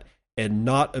that and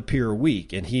not appear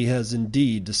weak. And he has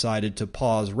indeed decided to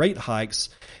pause rate hikes,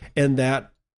 and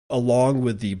that along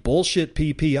with the bullshit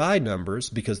PPI numbers,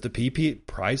 because the PP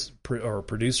price or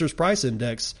producer's price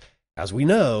index, as we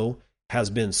know, has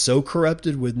been so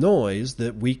corrupted with noise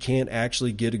that we can't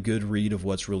actually get a good read of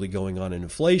what's really going on in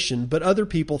inflation. But other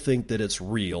people think that it's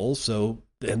real.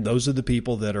 And those are the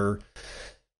people that are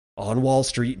on Wall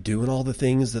Street doing all the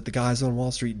things that the guys on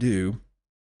Wall Street do.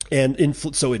 And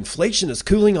so inflation is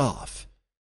cooling off.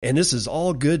 And this is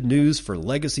all good news for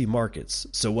legacy markets.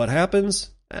 So what happens?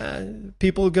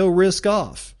 People go risk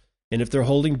off. And if they're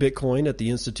holding Bitcoin at the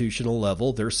institutional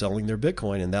level, they're selling their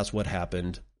Bitcoin. And that's what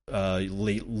happened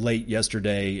late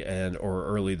yesterday or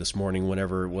early this morning,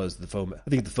 whenever it was the FOMAC. I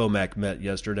think the FOMAC met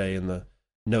yesterday and the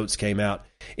notes came out.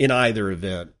 In either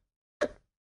event,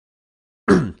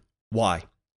 why?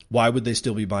 Why would they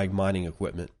still be buying mining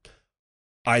equipment?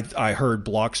 I heard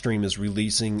Blockstream is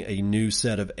releasing a new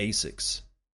set of ASICs.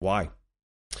 Why?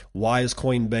 Why is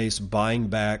Coinbase buying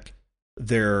back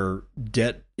their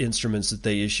debt instruments that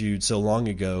they issued so long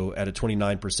ago at a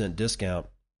 29% discount?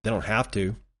 They don't have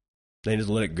to. They just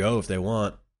let it go if they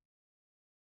want.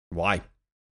 Why?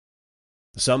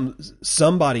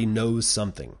 Somebody knows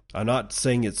something. I'm not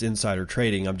saying it's insider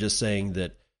trading. I'm just saying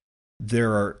that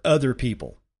there are other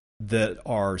people that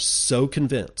are so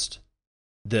convinced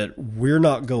that we're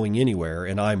not going anywhere,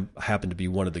 and I happen to be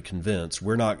one of the convinced,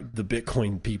 the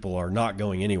Bitcoin people are not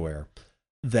going anywhere,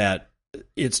 that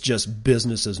it's just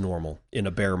business as normal in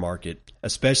a bear market,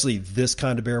 especially this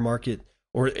kind of bear market,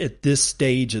 or at this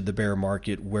stage of the bear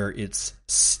market where it's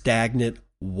stagnant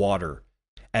water.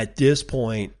 At this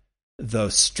point,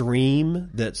 the stream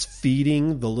that's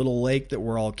feeding the little lake that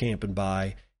we're all camping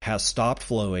by has stopped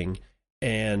flowing,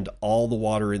 and all the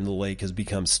water in the lake has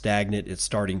become stagnant. It's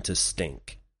starting to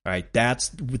stink. All right,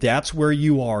 that's where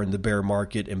you are in the bear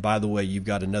market. And by the way, you've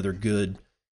got another good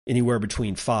anywhere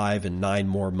between 5 and 9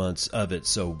 more months of it.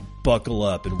 So buckle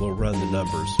up and we'll run the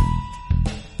numbers.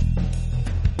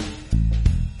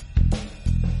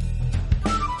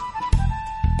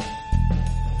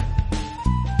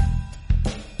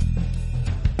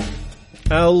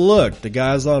 Oh, look, the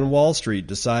guys on Wall Street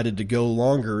decided to go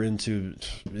longer into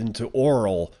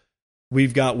oral.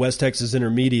 We've got West Texas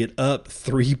Intermediate up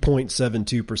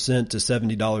 3.72% to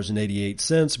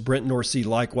 $70.88. Brent North Sea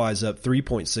likewise up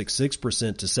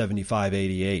 3.66% to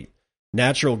 $75.88.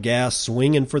 Natural gas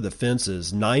swinging for the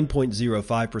fences,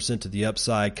 9.05% to the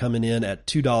upside, coming in at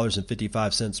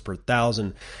 $2.55 per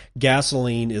thousand.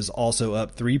 Gasoline is also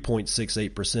up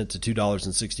 3.68% to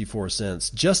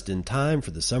 $2.64, just in time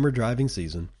for the summer driving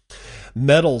season.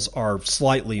 Metals are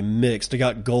slightly mixed. I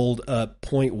got gold up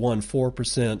 0.14%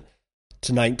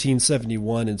 to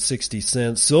 1971 and 60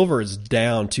 cents. Silver is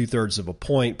down 2/3 of a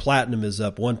point. Platinum is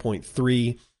up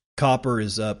 1.3. Copper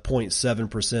is up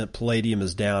 0.7%. Palladium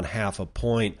is down 0.5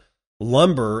 point.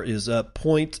 Lumber is up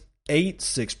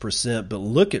 0.86%. But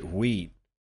look at wheat,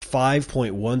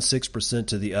 5.16%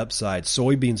 to the upside.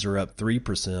 Soybeans are up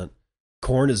 3%.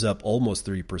 Corn is up almost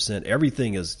 3%.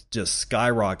 Everything is just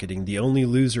skyrocketing. The only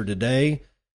loser today,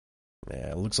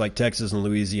 it looks like Texas and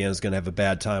Louisiana is going to have a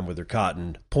bad time with their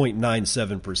cotton.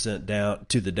 0.97% down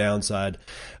to the downside.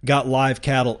 Got live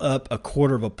cattle up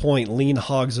 1/4 of a point. Lean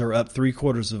hogs are up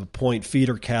 3/4 of a point.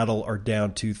 Feeder cattle are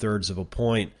down 2/3 of a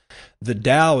point. The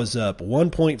Dow is up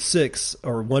 1.6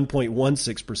 or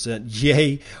 1.16%.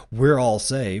 Yay, we're all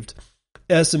saved.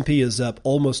 S&P is up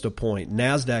almost a point.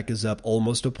 NASDAQ is up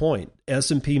almost a point.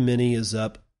 S&P Mini is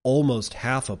up almost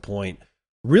 0.5 point.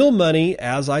 Real money,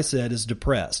 as I said, is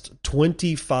depressed.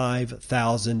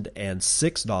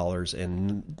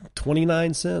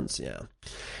 $25,006.29. Yeah.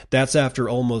 That's after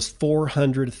almost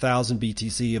 400,000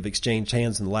 BTC have exchanged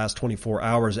hands in the last 24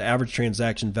 hours. Average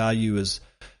transaction value is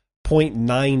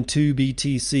 0.92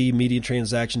 BTC. Median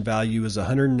transaction value is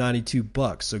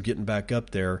 $192. So getting back up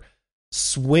there.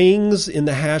 Swings in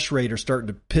the hash rate are starting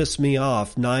to piss me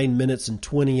off. 9 minutes and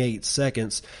 28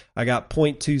 seconds. I got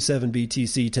 0.27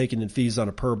 BTC taken in fees on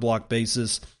a per block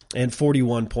basis and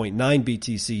 41.9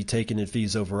 BTC taken in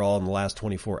fees overall in the last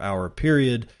 24-hour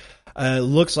period.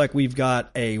 Looks like we've got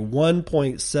a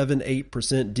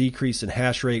 1.78% decrease in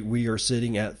hash rate. We are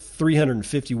sitting at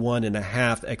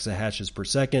 351.5 exahashes per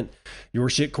second. Your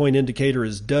shitcoin indicator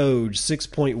is Doge,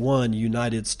 6.1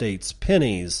 United States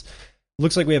pennies.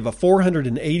 Looks like we have a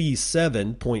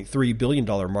 $487.3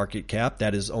 billion market cap.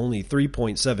 That is only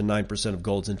 3.79% of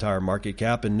gold's entire market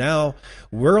cap. And now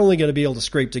we're only going to be able to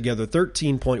scrape together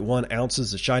 13.1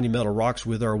 ounces of shiny metal rocks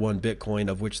with our one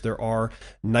Bitcoin, of which there are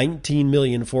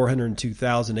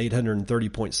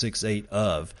 19,402,830.68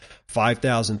 of.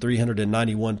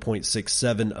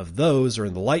 5,391.67 of those are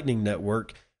in the Lightning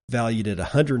Network, valued at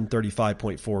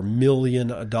 $135.4 million.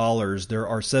 There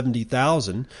are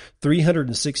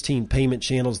 70,316 payment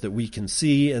channels that we can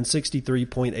see, and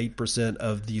 63.8%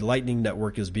 of the Lightning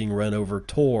Network is being run over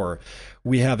Tor.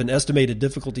 We have an estimated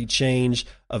difficulty change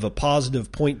of a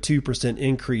positive 0.2%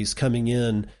 increase coming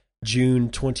in June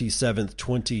 27th,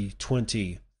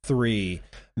 2023.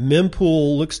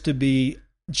 Mempool looks to be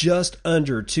just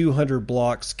under 200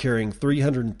 blocks, carrying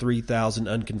 303,000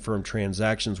 unconfirmed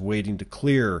transactions waiting to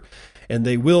clear. And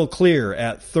they will clear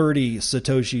at 30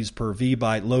 Satoshis per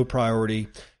VByte, low priority,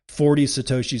 40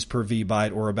 Satoshis per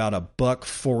VByte, or about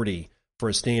 $1.40 for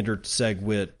a standard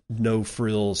SegWit, no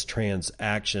frills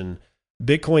transaction.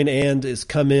 Bitcoin and is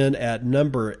come in at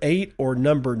number 8 or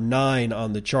number 9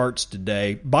 on the charts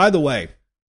today. By the way,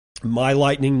 my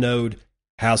Lightning node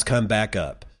has come back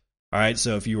up. All right,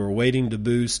 so if you were waiting to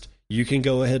boost, you can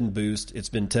go ahead and boost. It's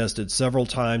been tested several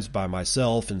times by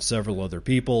myself and several other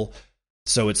people.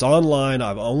 So it's online.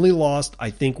 I've only lost,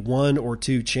 I think, 1 or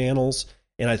 2 channels.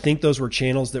 And I think those were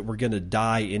channels that were going to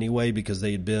die anyway because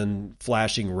they had been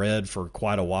flashing red for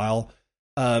quite a while.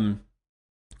 Other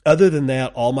than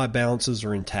that, all my balances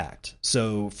are intact.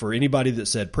 So for anybody that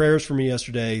said prayers for me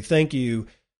yesterday, thank you.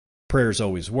 Prayers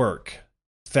always work.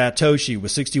 Fatoshi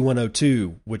with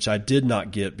 6102, which I did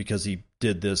not get because he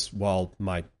did this while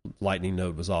my Lightning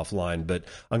node was offline, but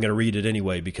I'm going to read it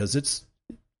anyway because it's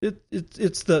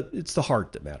the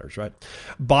heart that matters, right?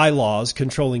 Bylaws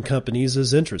controlling companies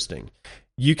is interesting.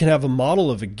 You can have a model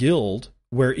of a guild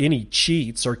where any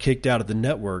cheats are kicked out of the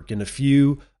network, and a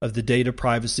few of the data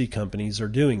privacy companies are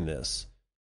doing this.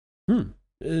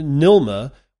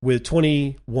 Nilma with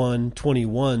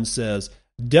 2121 says,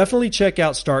 definitely check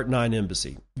out Start9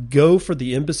 Embassy. Go for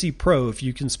the Embassy Pro if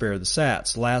you can spare the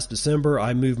sats. Last December,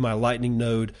 I moved my Lightning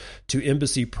node to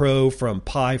Embassy Pro from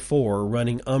Pi 4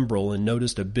 running Umbrel and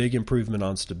noticed a big improvement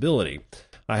on stability.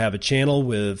 I have a channel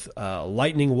with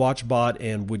Lightning WatchBot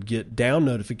and would get down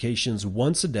notifications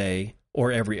once a day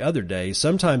or every other day,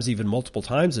 sometimes even multiple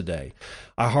times a day.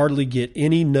 I hardly get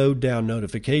any node down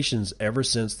notifications ever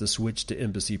since the switch to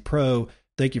Embassy Pro.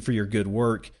 Thank you for your good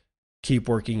work. Keep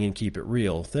working and keep it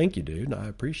real. Thank you, dude. I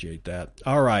appreciate that.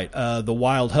 All right. The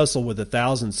Wild Hustle with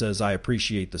 1,000 says, I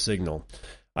appreciate the signal.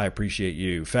 I appreciate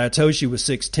you. Fatoshi with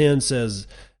 610 says,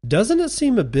 doesn't it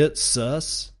seem a bit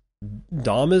sus?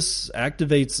 Damus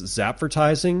activates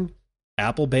Zapvertising.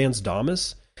 Apple bans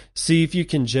Damus. See if you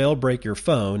can jailbreak your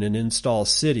phone and install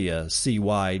Cydia,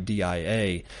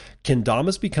 Cydia. Can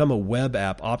Damus become a web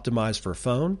app optimized for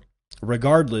phone?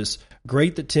 Regardless,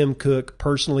 great that Tim Cook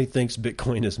personally thinks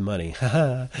Bitcoin is money.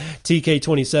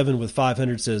 TK27 with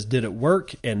 500 says, did it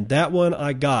work? And that one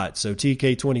I got. So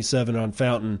TK27 on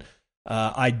Fountain,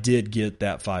 I did get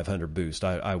that 500 boost.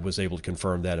 I was able to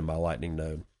confirm that in my Lightning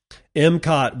node.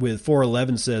 MCOT with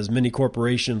 411 says, many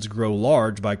corporations grow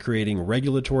large by creating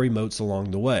regulatory moats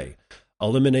along the way.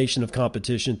 Elimination of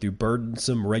competition through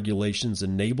burdensome regulations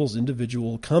enables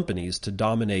individual companies to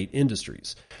dominate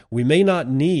industries. We may not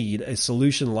need a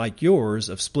solution like yours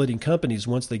of splitting companies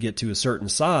once they get to a certain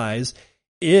size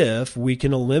if we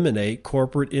can eliminate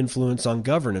corporate influence on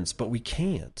governance, but we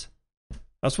can't.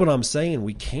 That's what I'm saying.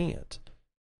 We can't.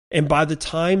 And by the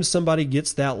time somebody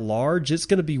gets that large, it's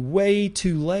going to be way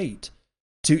too late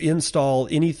to install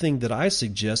anything that I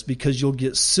suggest because you'll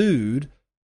get sued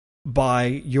by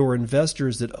your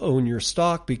investors that own your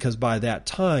stock because by that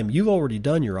time, you've already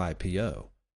done your IPO.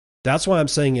 That's why I'm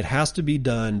saying it has to be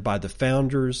done by the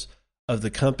founders of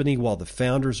the company while the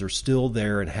founders are still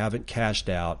there and haven't cashed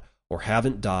out or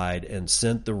haven't died and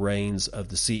sent the reins of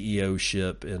the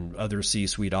CEO-ship and other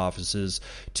C-suite offices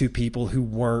to people who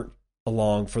weren't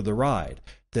along for the ride,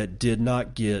 that did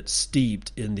not get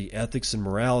steeped in the ethics and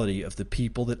morality of the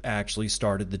people that actually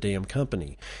started the damn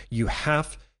company. You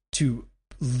have to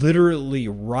literally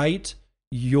write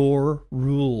your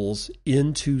rules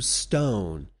into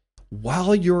stone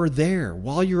while you're there,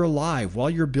 while you're alive, while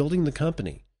you're building the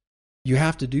company. You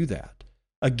have to do that.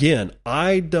 Again,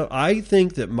 I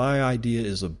think that my idea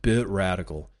is a bit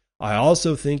radical. I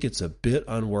also think it's a bit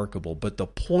unworkable, but the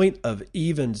point of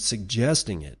even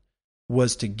suggesting it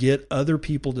was to get other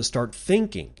people to start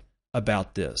thinking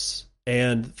about this.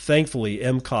 And thankfully,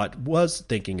 MCOT was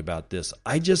thinking about this.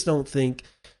 I just don't think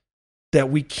that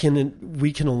we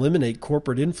can eliminate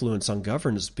corporate influence on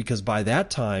governance, because by that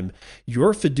time,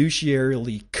 you're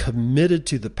fiduciarily committed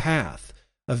to the path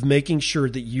of making sure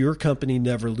that your company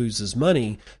never loses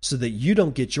money so that you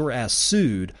don't get your ass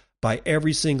sued by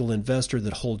every single investor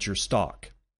that holds your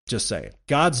stock. Just saying.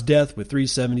 God's Death with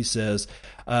 370 says,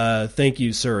 thank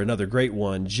you, sir. Another great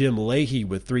one. Jim Leahy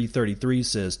with 333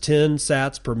 says, 10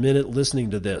 sats per minute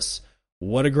listening to this.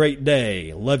 What a great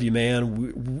day. Love you,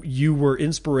 man. You were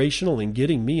inspirational in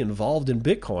getting me involved in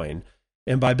Bitcoin.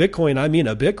 And by Bitcoin, I mean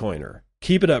a Bitcoiner.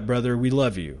 Keep it up, brother. We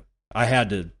love you. I had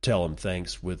to tell him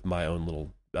thanks with my own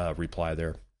little reply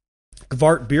there.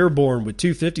 Kvart Beerborn with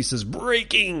 250 says,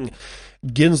 breaking!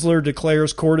 Gensler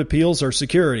declares court appeals are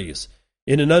securities.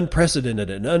 In an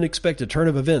unprecedented and unexpected turn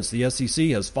of events, the SEC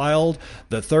has filed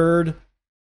the Third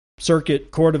Circuit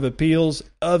Court of Appeals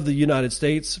of the United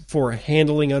States for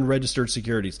handling unregistered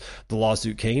securities. The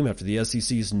lawsuit came after the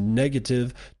SEC's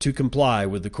negative to comply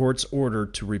with the court's order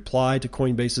to reply to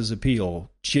Coinbase's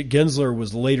appeal. Gensler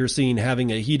was later seen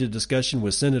having a heated discussion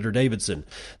with Senator Davidson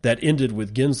that ended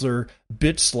with Gensler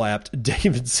bitch-slapped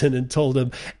Davidson and told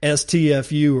him,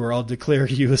 STFU or I'll declare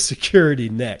you a security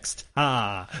next.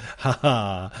 Ha, ha,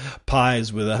 ha.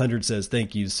 Pies with 100 says,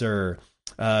 thank you, sir.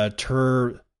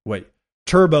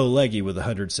 Turbo Leggy with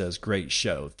 100 says, great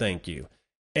show. Thank you.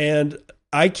 And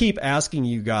I keep asking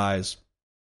you guys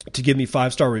to give me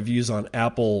 5-star reviews on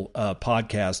Apple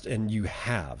Podcast, and you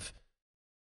have.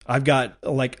 I've got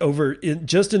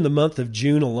just in the month of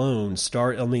June alone,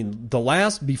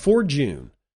 before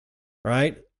June,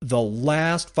 right? The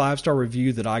last 5-star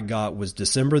review that I got was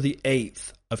December the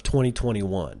 8th of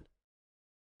 2021.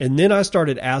 And then I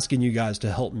started asking you guys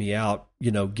to help me out,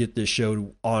 get this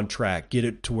show on track, get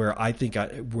it to where I think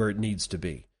where it needs to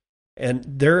be. And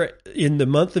there, in the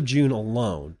month of June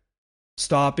alone,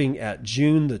 stopping at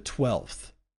June the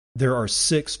 12th, there are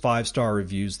 6 5-star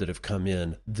reviews that have come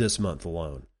in this month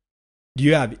alone. Do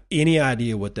you have any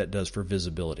idea what that does for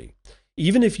visibility?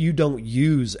 Even if you don't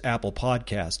use Apple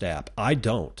Podcast app, I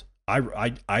don't. I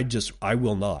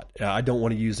will not. I don't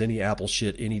want to use any Apple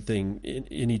shit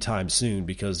anytime soon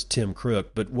because Tim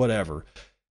Crook, but whatever.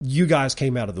 You guys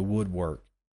came out of the woodwork.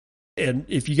 And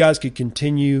if you guys could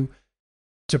continue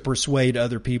to persuade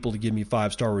other people to give me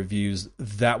 5-star reviews,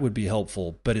 that would be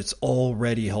helpful. But it's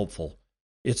already helpful.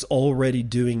 It's already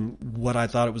doing what I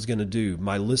thought it was going to do.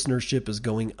 My listenership is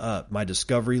going up. My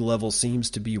discovery level seems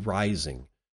to be rising.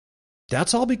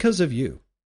 That's all because of you.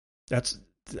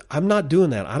 I'm not doing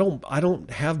that. I don't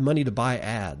have money to buy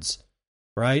ads,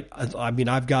 right? I mean,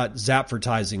 I've got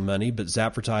Zapvertising money, but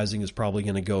Zapvertising is probably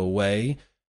going to go away.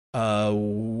 I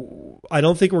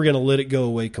don't think we're going to let it go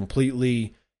away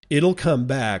completely. It'll come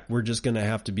back. We're just going to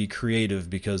have to be creative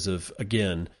because of,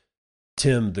 again,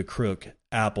 Tim the Crook,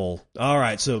 Apple. All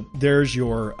right, so there's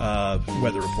your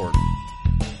weather report.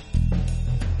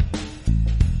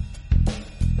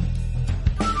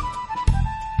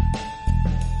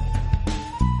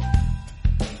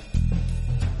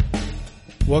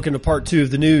 Welcome to part 2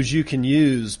 of the news you can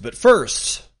use. But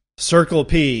first, Circle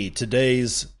P,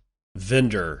 today's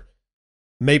vendor.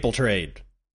 Maple Trade.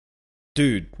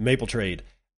 Dude, Maple Trade.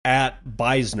 At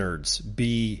Beisnerds,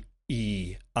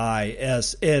 Beisnerds,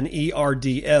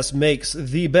 makes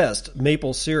the best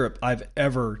maple syrup I've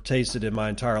ever tasted in my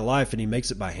entire life, and he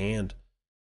makes it by hand.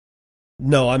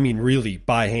 No, I mean really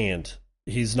by hand.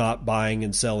 He's not buying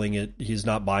and selling it. He's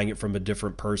not buying it from a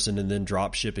different person and then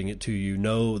drop shipping it to you.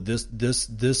 No, this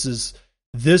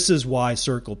is why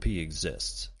Circle P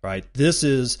exists, right? This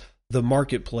is the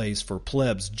marketplace for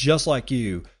plebs just like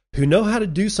you who know how to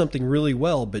do something really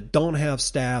well, but don't have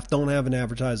staff, don't have an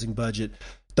advertising budget,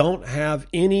 don't have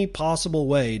any possible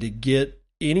way to get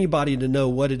anybody to know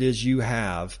what it is you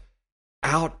have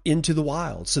out into the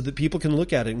wild so that people can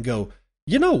look at it and go,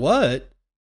 you know what?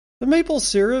 The maple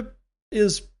syrup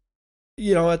is,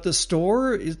 at the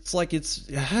store, it's like and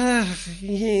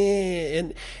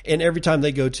every time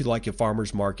they go to like a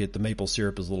farmer's market, the maple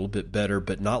syrup is a little bit better,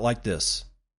 but not like this.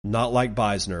 Not like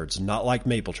Beisnerds, not like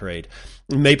Maple Trade.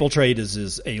 Maple Trade is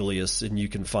his alias, and you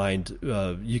can find him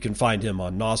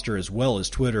on Nostr as well as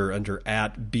Twitter under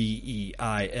 @BEISNERDS.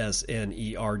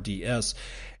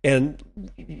 And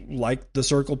like the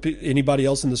Circle P, anybody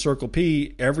else in the Circle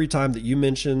P, every time that you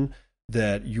mention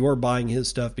that you're buying his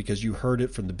stuff because you heard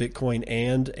it from the Bitcoin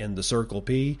and the Circle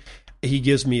P, he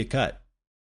gives me a cut.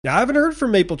 Now, I haven't heard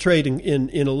from Maple Trade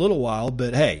in a little while,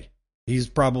 but hey, he's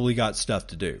probably got stuff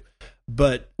to do.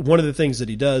 But one of the things that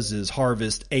he does is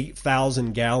harvest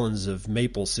 8,000 gallons of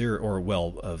maple syrup,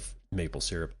 of maple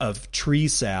syrup, of tree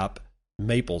sap,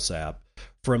 maple sap,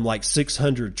 from like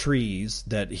 600 trees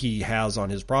that he has on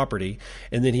his property,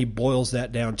 and then he boils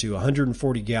that down to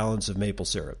 140 gallons of maple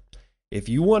syrup. If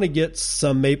you want to get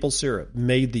some maple syrup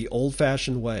made the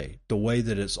old-fashioned way, the way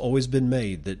that it's always been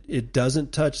made, that it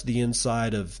doesn't touch the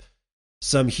inside of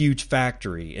some huge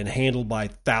factory and handled by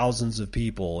thousands of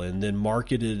people and then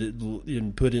marketed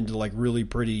and put into like really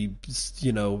pretty,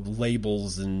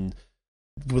 labels and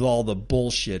with all the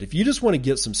bullshit. If you just want to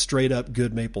get some straight up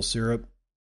good maple syrup,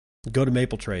 go to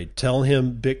Maple Trade. Tell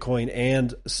him Bitcoin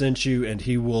and sent you, and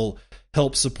he will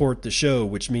help support the show,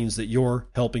 which means that you're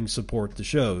helping support the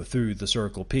show through the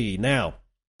Circle P. Now,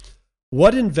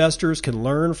 what investors can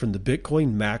learn from the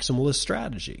Bitcoin maximalist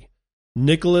strategy?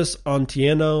 Nicholas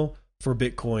Ontieno for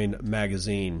Bitcoin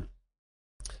Magazine.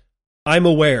 I'm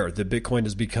aware that Bitcoin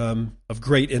has become of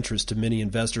great interest to many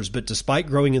investors, but despite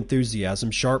growing enthusiasm,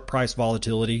 sharp price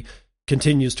volatility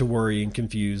continues to worry and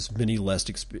confuse many less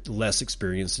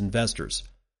experienced investors.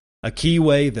 A key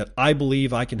way that I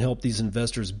believe I can help these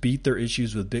investors beat their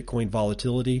issues with Bitcoin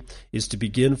volatility is to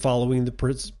begin following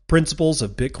the principles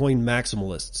of Bitcoin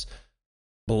maximalists.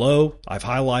 Below, I've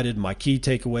highlighted my key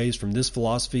takeaways from this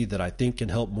philosophy that I think can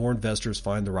help more investors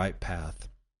find the right path.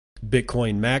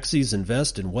 Bitcoin maxis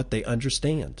invest in what they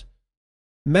understand.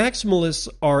 Maximalists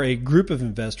are a group of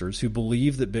investors who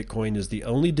believe that Bitcoin is the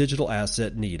only digital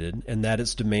asset needed and that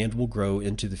its demand will grow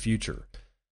into the future.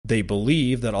 They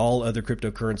believe that all other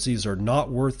cryptocurrencies are not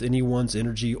worth anyone's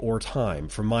energy or time.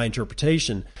 From my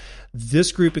interpretation,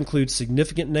 this group includes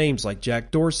significant names like Jack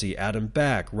Dorsey, Adam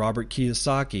Back, Robert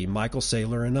Kiyosaki, Michael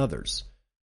Saylor, and others.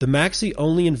 The Maxi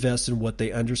only invest in what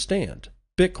they understand,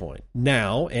 Bitcoin,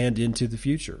 now and into the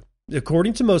future.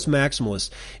 According to most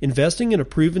maximalists, investing in a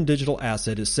proven digital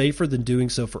asset is safer than doing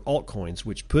so for altcoins,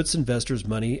 which puts investors'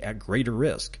 money at greater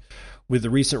risk. With the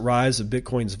recent rise of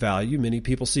Bitcoin's value, many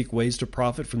people seek ways to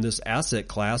profit from this asset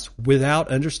class without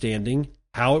understanding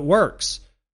how it works.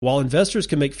 While investors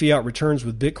can make fiat returns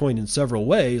with Bitcoin in several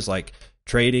ways, like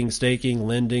trading, staking,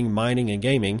 lending, mining, and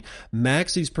gaming,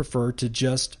 maxis prefer to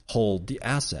just hold the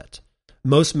asset.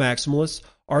 Most maximalists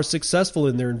are successful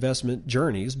in their investment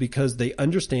journeys because they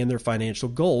understand their financial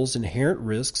goals, inherent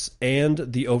risks, and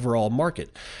the overall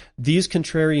market. These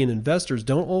contrarian investors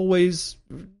don't always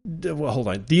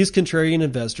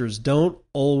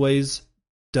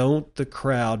don't the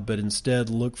crowd, but instead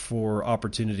look for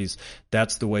opportunities.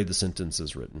 That's the way the sentence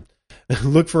is written.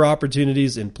 Look for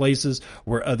opportunities in places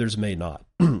where others may not.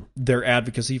 Their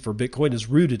advocacy for Bitcoin is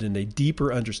rooted in a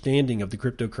deeper understanding of the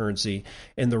cryptocurrency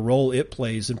and the role it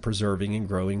plays in preserving and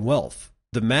growing wealth.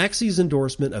 The Maxi's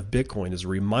endorsement of Bitcoin is a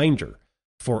reminder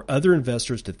for other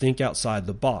investors to think outside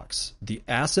the box. The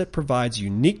asset provides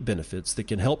unique benefits that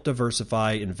can help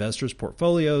diversify investors'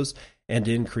 portfolios and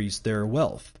increase their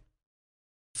wealth.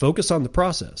 Focus on the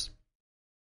process.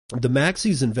 The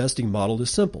Maxi's investing model is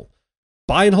simple.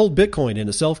 Buy and hold Bitcoin in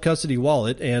a self-custody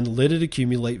wallet and let it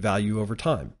accumulate value over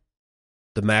time.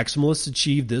 The maximalists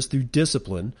achieve this through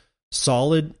discipline,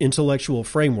 solid intellectual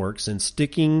frameworks, and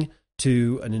sticking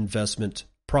to an investment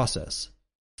process.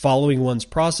 Following one's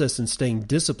process and staying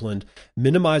disciplined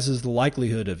minimizes the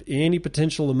likelihood of any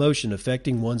potential emotion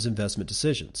affecting one's investment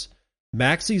decisions.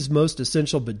 Maxi's most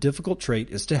essential but difficult trait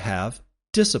is to have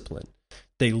discipline.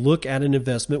 They look at an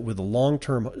investment with a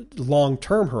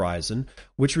long-term horizon,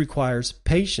 which requires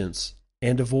patience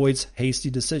and avoids hasty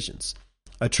decisions.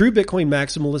 A true Bitcoin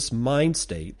maximalist mind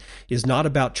state is not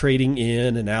about trading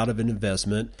in and out of an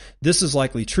investment. This is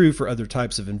likely true for other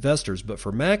types of investors, but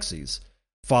for maxis,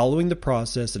 following the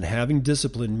process and having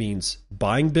discipline means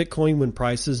buying Bitcoin when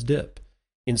prices dip.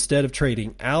 Instead of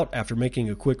trading out after making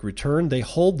a quick return, they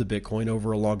hold the Bitcoin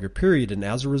over a longer period and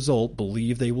as a result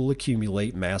believe they will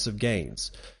accumulate massive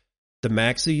gains. The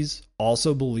maxis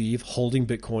also believe holding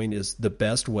Bitcoin is the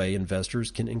best way investors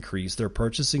can increase their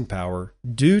purchasing power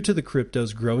due to the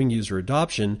crypto's growing user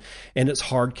adoption and its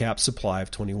hard cap supply of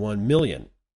 21 million.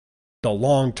 The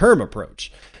long-term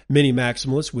approach. Many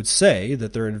maximalists would say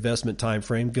that their investment time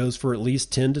frame goes for at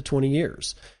least 10 to 20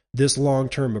 years. This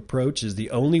long-term approach is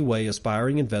the only way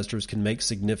aspiring investors can make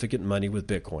significant money with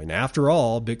Bitcoin. After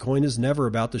all, Bitcoin is never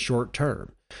about the short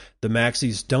term. The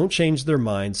maxis don't change their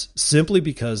minds simply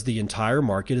because the entire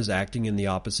market is acting in the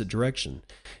opposite direction.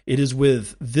 It is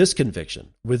with this conviction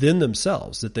within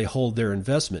themselves that they hold their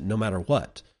investment no matter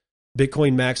what.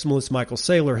 Bitcoin maximalist Michael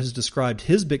Saylor has described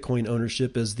his Bitcoin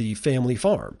ownership as the family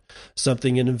farm,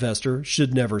 something an investor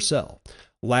should never sell.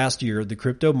 Last year, the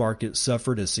crypto market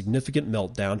suffered a significant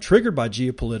meltdown triggered by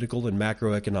geopolitical and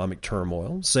macroeconomic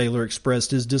turmoil. Saylor expressed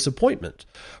his disappointment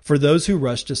for those who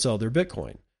rushed to sell their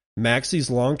Bitcoin. Maxey's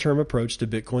long-term approach to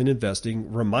Bitcoin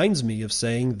investing reminds me of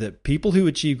saying that people who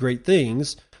achieve great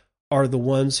things are the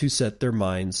ones who set their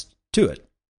minds to it.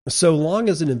 So long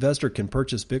as an investor can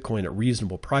purchase Bitcoin at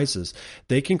reasonable prices,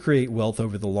 they can create wealth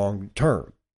over the long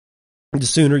term. The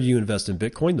sooner you invest in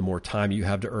Bitcoin, the more time you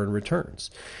have to earn returns.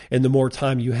 And the more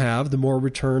time you have, the more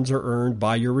returns are earned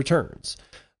by your returns.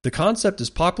 The concept is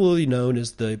popularly known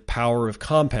as the power of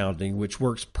compounding, which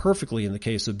works perfectly in the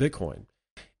case of Bitcoin.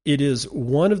 It is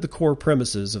one of the core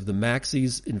premises of the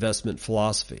Maxey's investment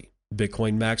philosophy.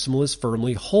 Bitcoin maximalists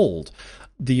firmly hold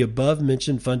the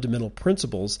above-mentioned fundamental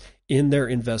principles in their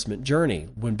investment journey.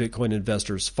 When Bitcoin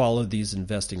investors follow these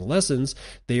investing lessons,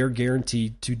 they are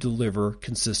guaranteed to deliver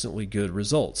consistently good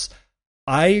results.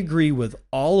 I agree with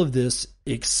all of this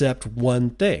except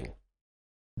one thing.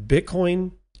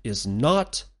 Bitcoin is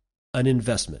not an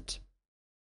investment.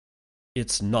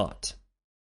 It's not.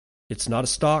 It's not a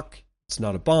stock. It's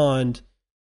not a bond.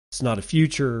 It's not a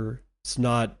future. It's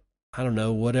not, I don't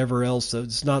know, whatever else.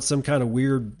 It's not some kind of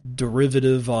weird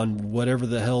derivative on whatever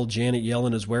the hell Janet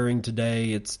Yellen is wearing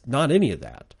today. It's not any of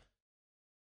that.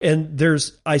 And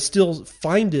I still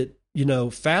find it,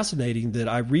 fascinating that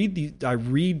I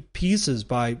read pieces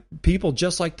by people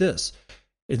just like this.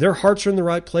 Their hearts are in the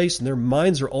right place and their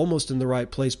minds are almost in the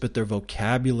right place, but their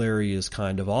vocabulary is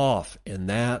kind of off. And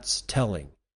that's telling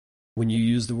when you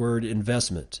use the word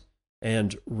investment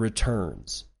and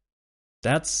returns.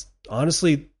 That's one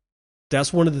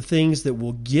of the things that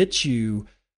will get you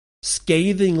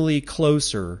scathingly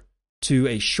closer to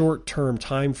a short-term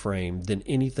time frame than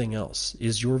anything else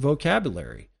is your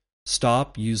vocabulary.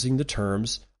 Stop using the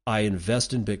terms, I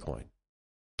invest in Bitcoin.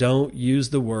 Don't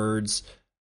use the words,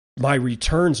 my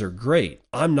returns are great,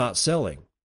 I'm not selling.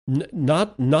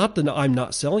 Not the I'm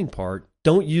not selling part.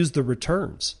 Don't use the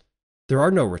returns. There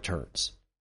are no returns.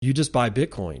 You just buy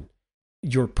Bitcoin.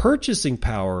 Your purchasing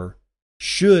power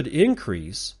should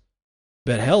increase,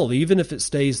 but hell, even if it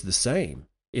stays the same,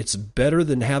 it's better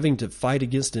than having to fight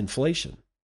against inflation.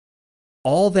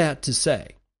 All that to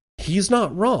say, he's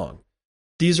not wrong.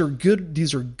 These are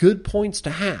good points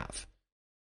to have.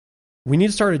 We need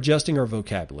to start adjusting our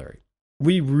vocabulary.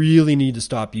 We really need to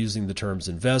stop using the terms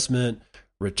investment,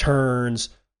 returns,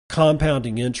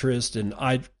 compounding interest, and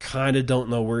I kind of don't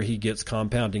know where he gets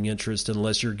compounding interest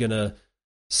unless you're going to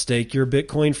stake your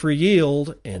Bitcoin for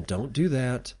yield, and don't do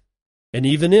that. And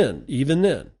even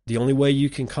then, the only way you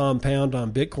can compound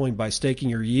on Bitcoin by staking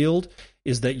your yield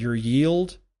is that your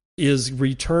yield is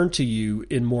returned to you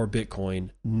in more Bitcoin,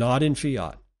 not in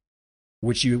fiat,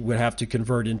 which you would have to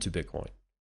convert into Bitcoin.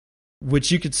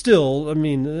 Which you could still,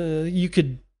 you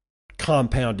could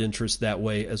compound interest that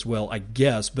way as well, I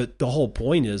guess. But the whole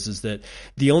point is that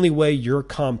the only way you're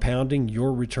compounding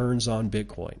your returns on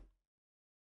Bitcoin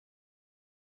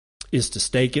is to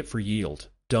stake it for yield.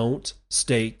 Don't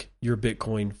stake your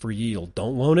Bitcoin for yield.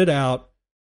 Don't loan it out.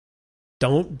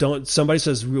 Don't. Somebody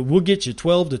says, we'll get you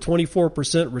 12 to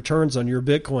 24% returns on your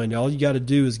Bitcoin. All you got to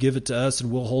do is give it to us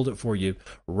and we'll hold it for you.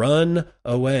 Run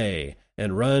away,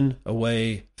 and run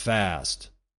away fast.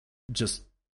 Just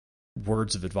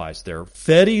words of advice there.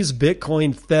 Fedi's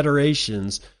Bitcoin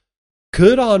federations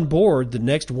could onboard the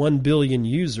next 1 billion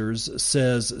users,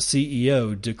 says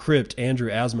CEO Decrypt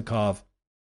Andrew Asmakov.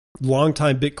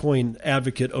 Longtime Bitcoin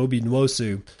advocate Obi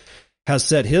Nwosu has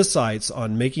set his sights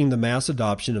on making the mass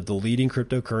adoption of the leading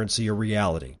cryptocurrency a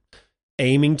reality,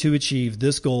 aiming to achieve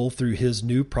this goal through his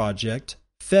new project,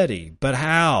 Fedi. But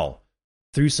how?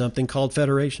 Through something called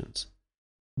federations.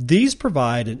 These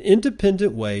provide an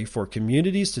independent way for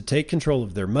communities to take control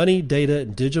of their money, data,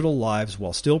 and digital lives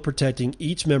while still protecting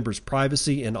each member's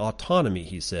privacy and autonomy,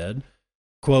 he said.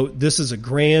 Quote, this is a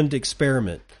grand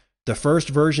experiment. The first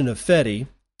version of Fedi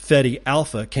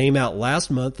Alpha, came out last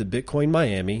month at Bitcoin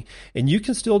Miami, and you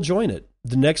can still join it.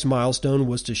 The next milestone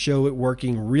was to show it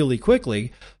working really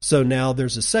quickly, so now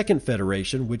there's a second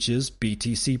federation, which is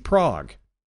BTC Prague.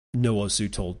 Nwosu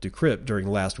told Decrypt during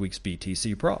last week's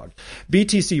BTC Prague.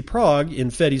 BTC Prague, in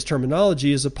Fedi's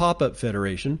terminology, is a pop-up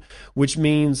federation, which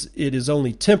means it is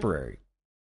only temporary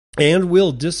and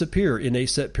will disappear in a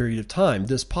set period of time.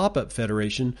 This pop-up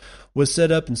federation was set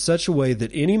up in such a way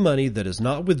that any money that is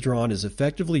not withdrawn is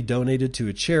effectively donated to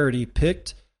a charity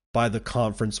picked by the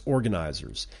conference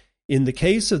organizers. In the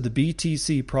case of the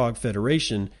BTC Prague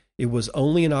Federation, it was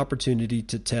only an opportunity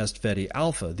to test Fedi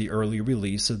Alpha, the early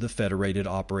release of the federated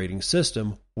operating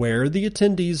system, where the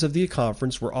attendees of the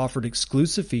conference were offered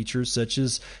exclusive features such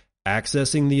as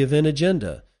accessing the event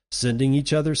agenda, sending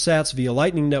each other sats via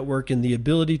Lightning Network, and the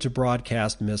ability to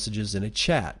broadcast messages in a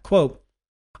chat. Quote,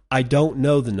 I don't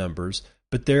know the numbers,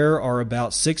 but there are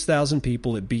about 6,000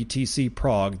 people at BTC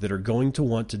Prague that are going to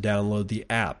want to download the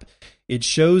app. It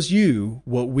shows you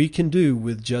what we can do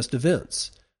with just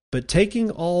events. But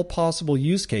taking all possible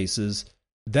use cases,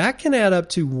 that can add up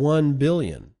to 1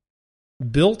 billion.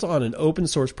 Built on an open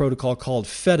source protocol called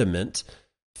Fediment,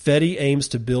 Fedi aims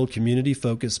to build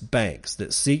community-focused banks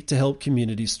that seek to help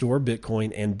communities store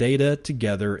Bitcoin and data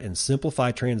together and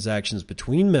simplify transactions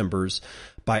between members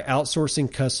by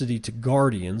outsourcing custody to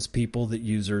guardians, people that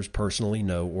users personally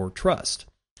know or trust.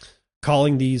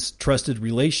 Calling these trusted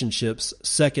relationships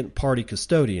second-party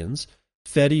custodians,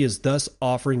 Fedi is thus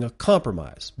offering a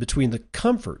compromise between the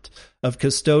comfort of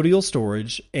custodial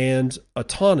storage and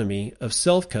autonomy of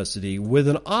self-custody, with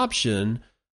an option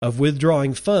of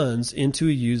withdrawing funds into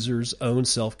a user's own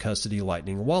self-custody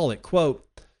Lightning wallet. Quote,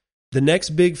 "The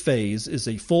next big phase is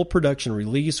a full production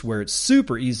release where it's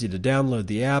super easy to download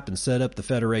the app and set up the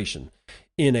federation.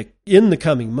 In the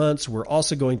coming months, we're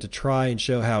also going to try and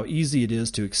show how easy it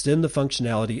is to extend the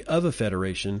functionality of a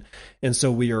federation, and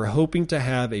so we are hoping to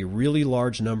have a really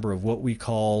large number of what we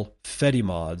call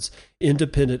FediMods,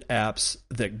 independent apps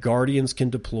that guardians can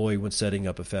deploy when setting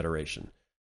up a federation."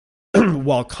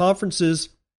 While conferences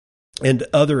and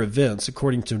other events,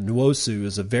 according to Nwosu,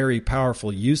 is a very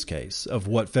powerful use case of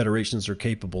what federations are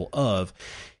capable of,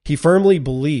 he firmly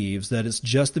believes that it's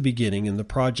just the beginning and the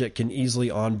project can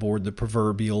easily onboard the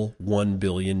proverbial 1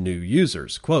 billion new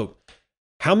users. Quote,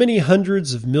 "How many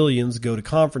hundreds of millions go to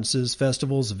conferences,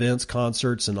 festivals, events,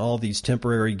 concerts, and all these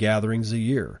temporary gatherings a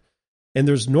year? And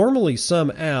there's normally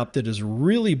some app that is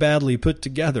really badly put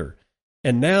together.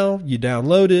 And now you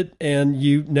download it and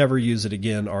you never use it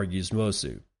again," argues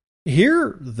Nwosu.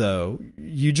 Here, though,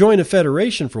 you join a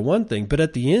federation for one thing, but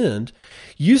at the end,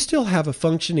 you still have a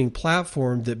functioning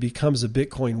platform that becomes a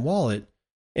Bitcoin wallet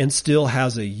and still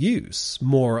has a use.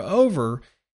 Moreover,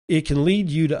 it can lead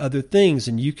you to other things,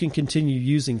 and you can continue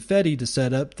using Fedi to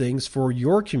set up things for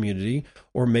your community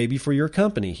or maybe for your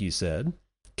company, he said.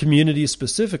 Communities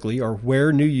specifically are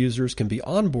where new users can be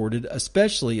onboarded,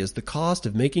 especially as the cost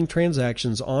of making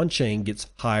transactions on-chain gets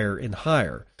higher and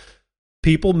higher.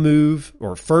 People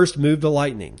first move to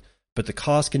Lightning, but the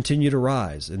costs continue to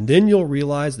rise, and then you'll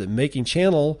realize that making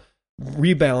channel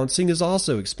rebalancing is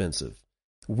also expensive.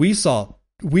 We saw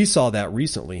that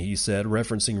recently, he said,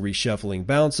 referencing reshuffling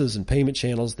balances and payment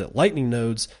channels that Lightning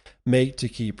nodes make to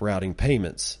keep routing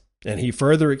payments. And he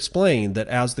further explained that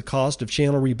as the cost of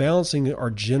channel rebalancing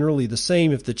are generally the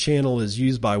same if the channel is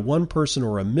used by one person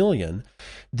or a million,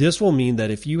 this will mean that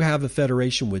if you have a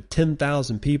federation with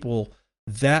 10,000 people,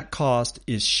 that cost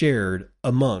is shared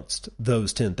amongst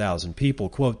those 10,000 people.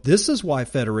 Quote, "This is why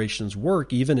federations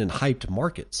work even in hyped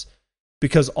markets,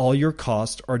 because all your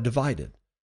costs are divided.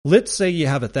 Let's say you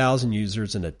have 1,000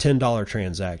 users in a $10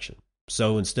 transaction.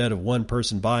 So instead of one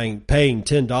person paying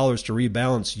 $10 to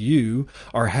rebalance, you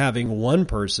are having one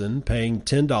person paying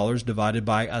 $10 divided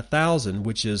by 1,000,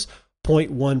 which is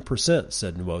 0.1%,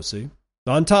 said Nwosu.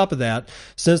 On top of that,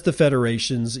 since the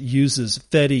federations uses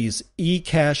Fedi's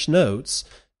e-cash notes,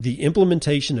 the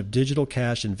implementation of digital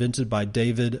cash invented by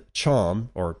David Chaum,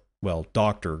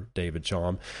 Dr. David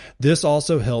Chaum, this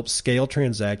also helps scale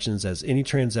transactions, as any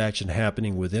transaction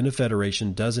happening within a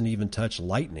federation doesn't even touch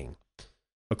Lightning.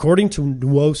 According to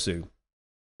Nwosu,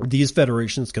 these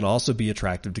federations can also be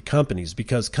attractive to companies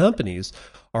because companies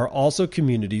are also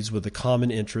communities with a common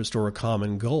interest or a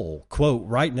common goal. Quote,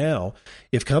 "Right now,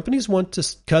 if companies want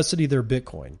to custody their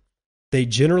Bitcoin, they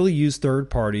generally use third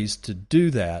parties to do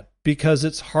that because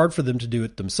it's hard for them to do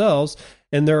it themselves,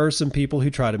 and there are some people who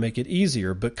try to make it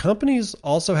easier. But companies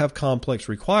also have complex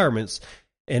requirements,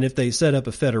 and if they set up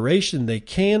a federation, they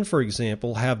can, for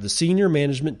example, have the senior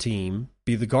management team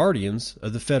be the guardians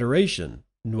of the federation,"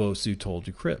 Nwosu told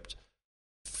Decrypt.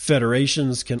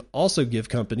 Federations can also give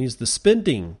companies the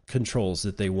spending controls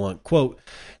that they want. Quote,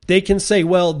 "They can say,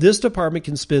 well, this department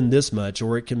can spend this much,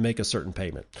 or it can make a certain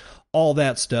payment. All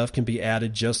that stuff can be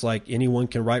added just like anyone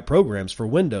can write programs for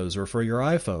Windows or for your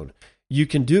iPhone. You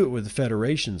can do it with the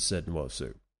federation," said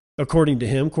Nwosu. According to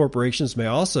him, corporations may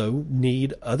also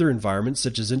need other environments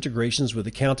such as integrations with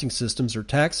accounting systems or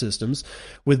tax systems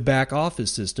with back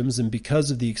office systems, and because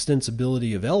of the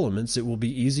extensibility of elements, it will be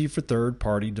easy for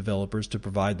third-party developers to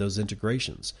provide those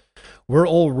integrations. "We're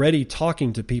already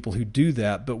talking to people who do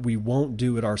that, but we won't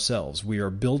do it ourselves. We are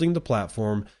building the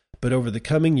platform, but over the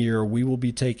coming year, we will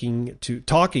be talking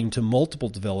to multiple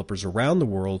developers around the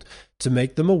world to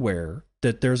make them aware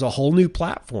that there's a whole new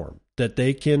platform that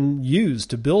they can use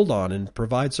to build on and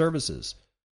provide services."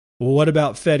 Well, what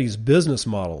about Fedi's business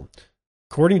model?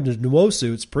 According to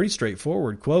Nwosu, it's pretty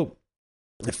straightforward. Quote,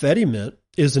 "Fediment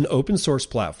is an open source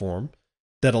platform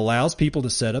that allows people to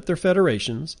set up their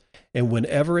federations, and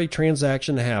whenever a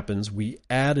transaction happens, we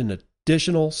add an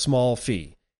additional small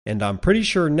fee. And I'm pretty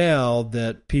sure now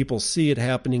that people see it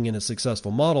happening in a successful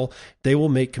model, they will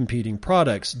make competing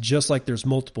products, just like there's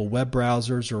multiple web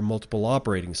browsers or multiple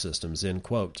operating systems, end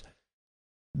quote.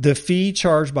 The fee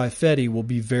charged by Fedi will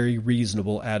be very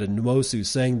reasonable, added Nwosu,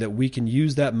 saying that we can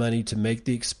use that money to make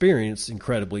the experience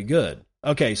incredibly good.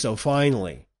 Okay, so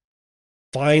finally,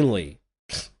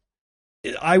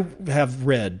 I have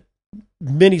read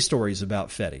many stories about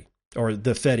Fedi, or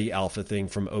the Fedi Alpha thing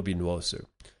from Obi Nwosu.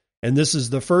 And this is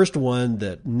the first one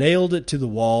that nailed it to the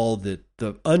wall that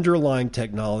the underlying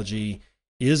technology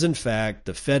is, in fact,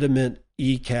 the Fediment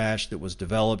eCash that was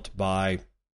developed by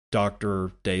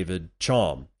Dr. David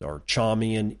Chaum, or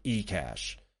Chaumian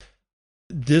eCash.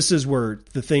 This is where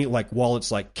the thing, like wallets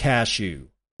like Cashew,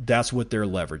 that's what they're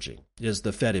leveraging, is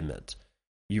the Fediment.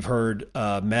 You've heard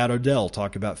Matt Odell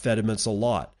talk about Fediments a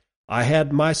lot. I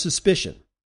had my suspicion,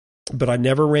 but I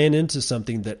never ran into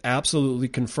something that absolutely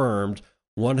confirmed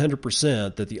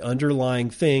 100% that the underlying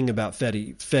thing about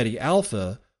Fedi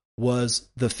Alpha was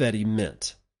the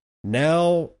Fediment.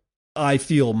 Now I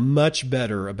feel much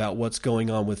better about what's going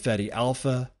on with Fedi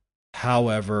Alpha.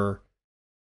 However,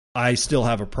 I still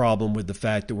have a problem with the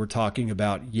fact that we're talking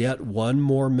about yet one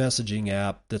more messaging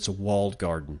app that's a walled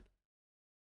garden.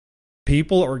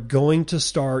 People are going to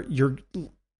start,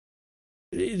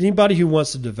 anybody who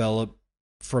wants to develop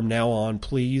from now on,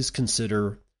 please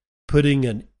consider putting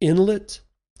an inlet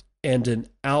and an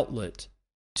outlet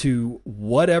to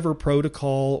whatever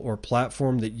protocol or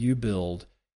platform that you build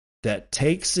that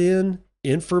takes in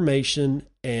information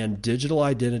and digital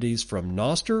identities from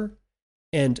Nostr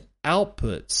and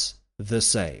outputs the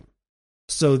same,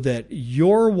 so that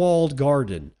your walled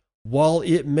garden, while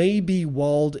it may be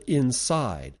walled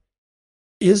inside,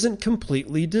 isn't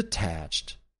completely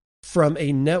detached from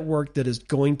a network that is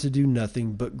going to do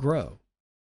nothing but grow.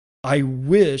 I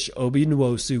wish Obi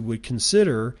Nwosu would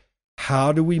consider,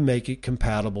 how do we make it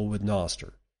compatible with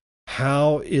Nostr?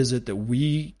 How is it that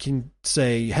we can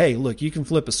say, hey, look, you can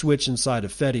flip a switch inside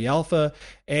of Fedi Alpha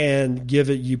and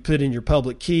you put in your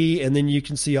public key, and then you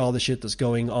can see all the shit that's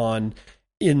going on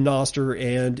in Nostr.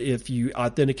 And if you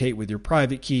authenticate with your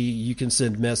private key, you can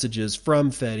send messages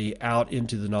from Fedi out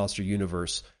into the Nostr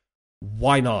universe.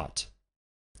 Why not?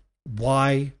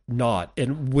 Why not?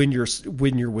 And when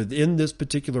you're within this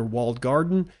particular walled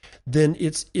garden, then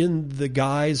it's in the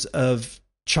guise of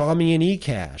Chaumian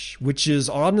eCash, which is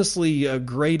honestly a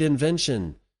great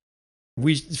invention.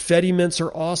 Fedimints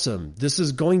are awesome. This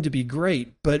is going to be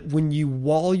great. But when you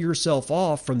wall yourself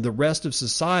off from the rest of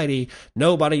society,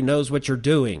 nobody knows what you're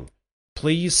doing.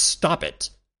 Please stop it.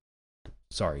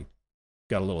 Sorry,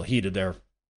 got a little heated there.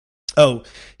 Oh,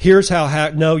 here's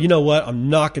how no, you know what? I'm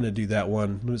not going to do that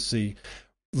one. Let's see.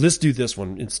 Let's do this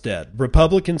one instead.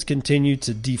 Republicans continue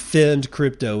to defend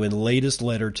crypto in latest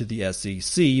letter to the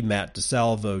SEC. Matt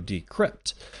DeSalvo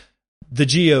decrypt. The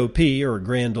GOP, or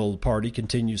Grand Old Party,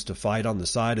 continues to fight on the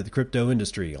side of the crypto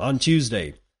industry. On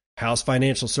Tuesday, House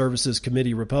Financial Services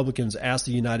Committee Republicans asked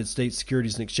the United States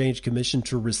Securities and Exchange Commission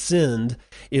to rescind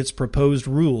its proposed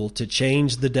rule to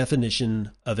change the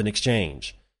definition of an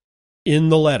exchange. In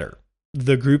the letter,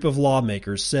 the group of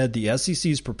lawmakers said the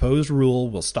SEC's proposed rule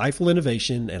will stifle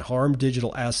innovation and harm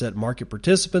digital asset market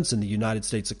participants in the United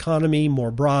States economy more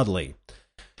broadly.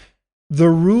 The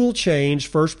rule change,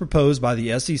 first proposed by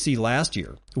the SEC last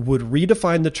year, would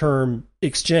redefine the term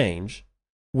exchange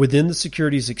within the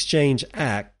Securities Exchange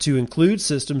Act to include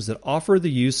systems that offer the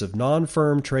use of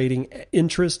non-firm trading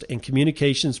interest and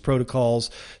communications protocols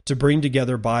to bring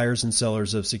together buyers and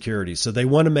sellers of securities. So they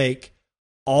want to make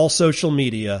all social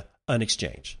media an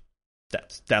exchange.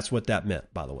 That's what that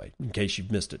meant, by the way, in case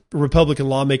you've missed it. Republican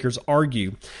lawmakers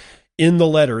argue in the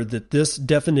letter that this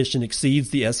definition exceeds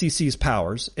the SEC's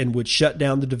powers and would shut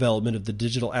down the development of the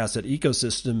digital asset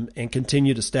ecosystem and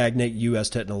continue to stagnate U.S.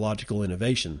 technological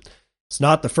innovation. It's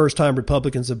not the first time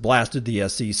Republicans have blasted the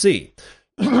SEC.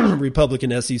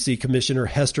 Republican SEC Commissioner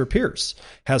Hester Pierce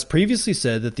has previously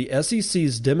said that the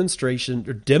SEC's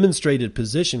demonstrated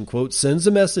position, quote, sends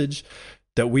a message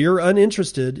that we are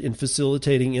uninterested in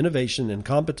facilitating innovation and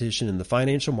competition in the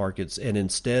financial markets and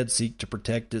instead seek to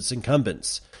protect its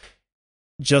incumbents.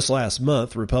 Just last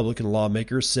month, Republican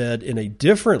lawmakers said in a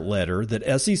different letter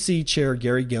that SEC Chair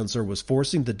Gary Gensler was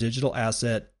forcing the digital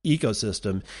asset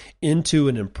ecosystem into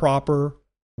an improper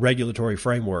regulatory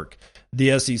framework.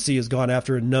 The SEC has gone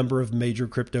after a number of major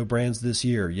crypto brands this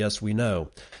year. Yes, we know.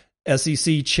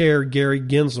 SEC Chair Gary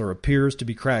Gensler appears to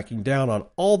be cracking down on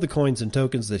all the coins and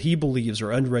tokens that he believes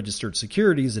are unregistered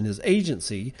securities, and his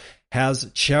agency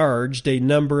has charged a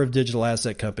number of digital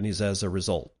asset companies as a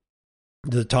result.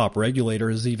 The top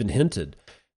regulator has even hinted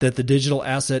that the digital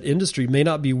asset industry may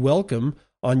not be welcome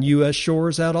on U.S.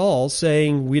 shores at all,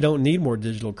 saying we don't need more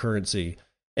digital currency,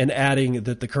 and adding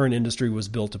that the current industry was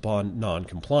built upon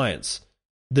non-compliance.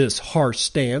 This harsh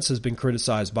stance has been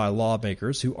criticized by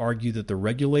lawmakers who argue that the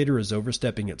regulator is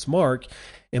overstepping its mark,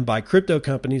 and by crypto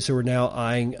companies who are now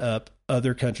eyeing up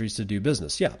other countries to do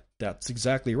business. Yeah, that's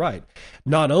exactly right.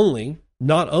 Not only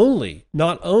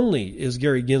is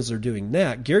Gary Gensler doing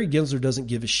that, Gary Gensler doesn't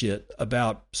give a shit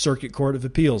about Circuit Court of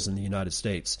Appeals in the United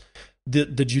States.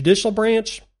 The judicial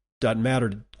branch doesn't matter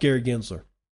to Gary Gensler.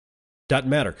 Doesn't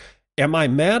matter. Am I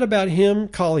mad about him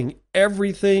calling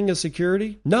everything a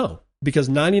security? No. Because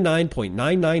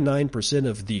 99.999%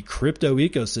 of the crypto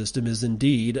ecosystem is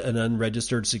indeed an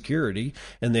unregistered security,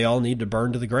 and they all need to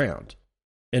burn to the ground.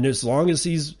 And as long as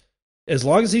he's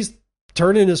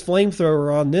turning his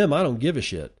flamethrower on them, I don't give a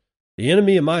shit. The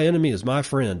enemy of my enemy is my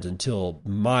friend until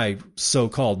my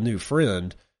so-called new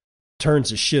friend turns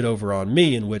his shit over on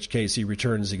me, in which case he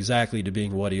returns exactly to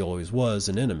being what he always was,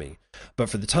 an enemy.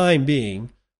 But for the time being,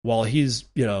 while he's,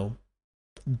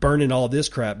 burning all this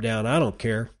crap down, I don't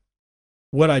care.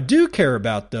 What I do care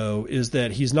about, though, is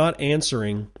that he's not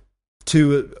answering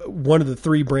to one of the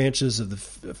three branches of the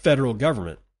federal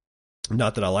government.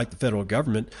 Not that I like the federal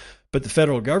government, but the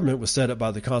federal government was set up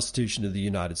by the Constitution of the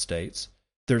United States.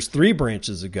 There's three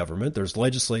branches of government. There's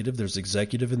legislative, there's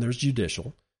executive, and there's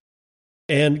judicial.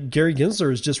 And Gary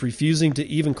Gensler is just refusing to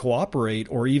even cooperate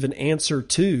or even answer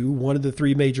to one of the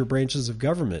three major branches of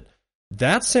government.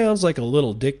 That sounds like a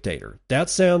little dictator. That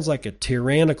sounds like a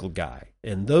tyrannical guy.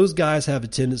 And those guys have a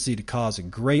tendency to cause a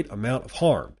great amount of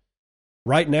harm.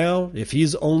 Right now, if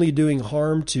he's only doing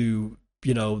harm to,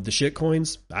 the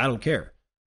shitcoins, I don't care.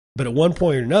 But at one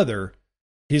point or another,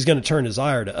 he's going to turn his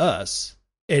ire to us,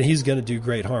 and he's going to do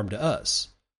great harm to us.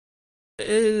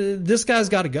 This guy's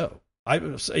got to go. I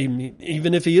mean,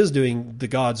 even if he is doing the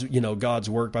God's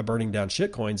work by burning down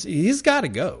shitcoins, he's got to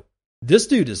go. This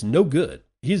dude is no good.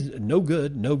 He's no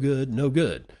good.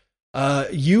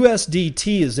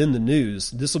 USDT is in the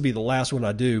news. This will be the last one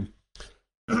I do.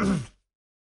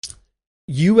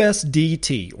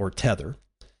 USDT, or Tether,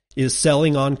 is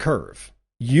selling on Curve.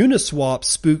 Uniswap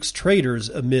spooks traders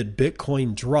amid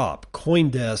Bitcoin drop.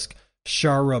 CoinDesk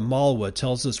Shara Malwa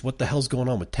tells us what the hell's going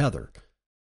on with Tether.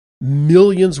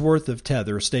 Millions worth of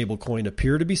Tether stablecoin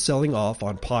appear to be selling off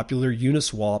on popular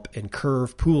Uniswap and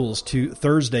Curve pools to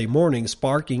Thursday morning,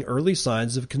 sparking early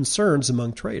signs of concerns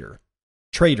among traders.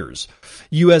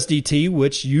 USDT,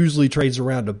 which usually trades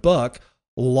around $1,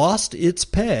 lost its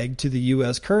peg to the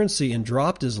U.S. currency and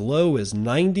dropped as low as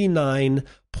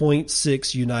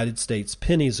 99.6 United States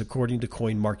pennies, according to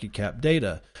CoinMarketCap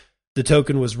data. The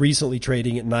token was recently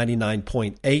trading at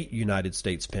 99.8 United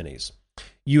States pennies.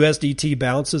 USDT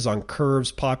bounces on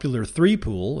Curve's popular 3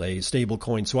 pool, a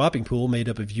stablecoin swapping pool made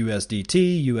up of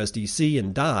USDT, USDC,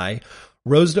 and DAI,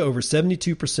 rose to over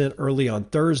 72% early on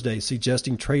Thursday,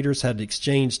 suggesting traders had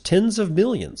exchanged tens of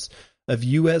millions of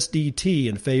USDT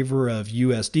in favor of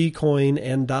USD coin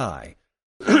and DAI.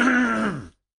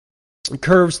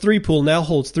 Curve's 3 pool now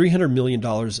holds $300 million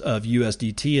of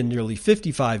USDT and nearly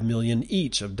 $55 million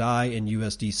each of DAI and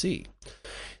USDC.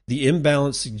 The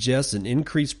imbalance suggests an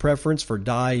increased preference for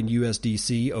DAI and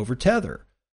USDC over Tether.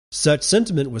 Such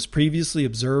sentiment was previously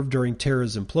observed during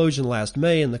Terra's implosion last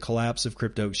May and the collapse of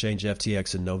crypto exchange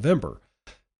FTX in November.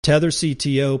 Tether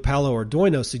CTO Paolo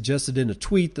Ardoino suggested in a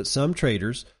tweet that some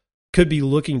traders could be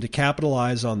looking to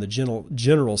capitalize on the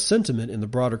general sentiment in the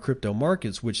broader crypto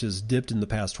markets, which has dipped in the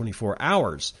past 24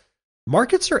 hours.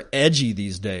 Markets are edgy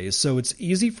these days, so it's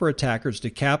easy for attackers to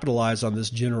capitalize on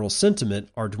this general sentiment,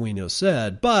 Arduino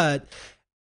said. But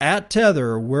at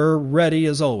Tether, we're ready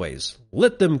as always.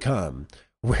 Let them come.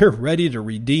 We're ready to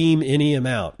redeem any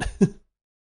amount.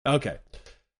 Okay.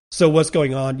 So what's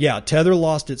going on? Yeah, Tether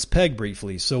lost its peg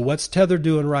briefly. So what's Tether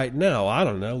doing right now? I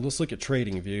don't know. Let's look at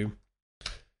TradingView.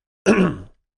 Come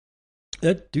on,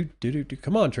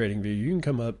 TradingView. You can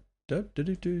come up.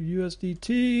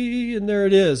 USDT, and there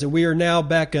it is. And we are now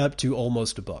back up to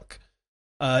almost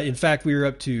 $1. In fact, we are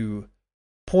up to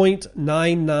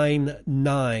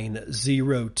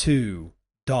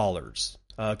 $0.99902.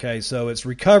 Okay, so it's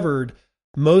recovered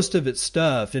most of its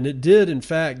stuff, and it did, in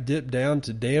fact, dip down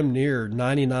to damn near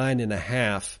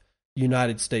 99.5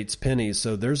 United States pennies.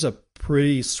 So there's a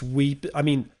pretty sweep. I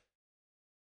mean,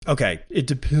 okay, it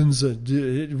depends.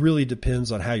 It really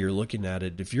depends on how you're looking at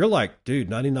it. If you're like, dude,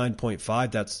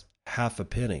 99.5, that's half a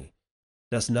penny.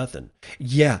 That's nothing.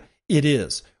 Yeah, it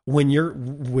is. When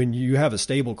you have a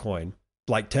stable coin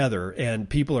like Tether and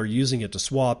people are using it to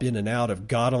swap in and out of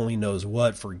God only knows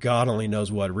what for God only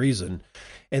knows what reason,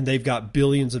 and they've got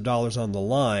billions of dollars on the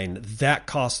line, that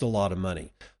costs a lot of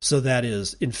money. So that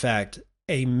is, in fact,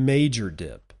 a major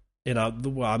dip. And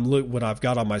what I've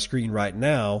got on my screen right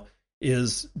now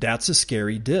is that's a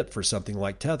scary dip for something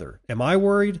like Tether. Am I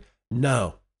worried?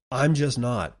 No, I'm just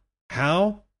not.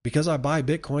 How? Because I buy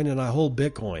Bitcoin and I hold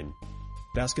Bitcoin.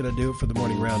 That's going to do it for the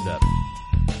morning roundup.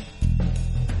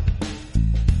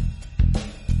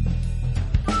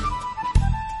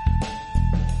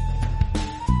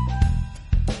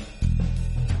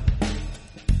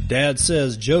 Dad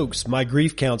says, jokes, my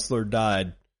grief counselor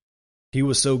died. He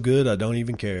was so good, I don't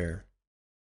even care.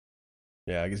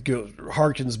 Yeah, it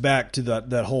harkens back to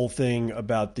that whole thing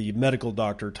about the medical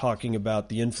doctor talking about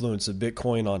the influence of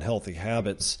Bitcoin on healthy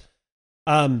habits.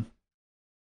 Health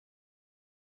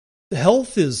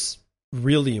is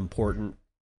really important,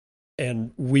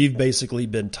 and we've basically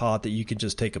been taught that you can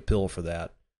just take a pill for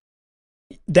that.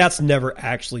 That's never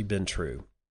actually been true.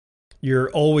 If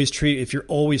you're always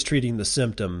treating the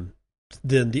symptom,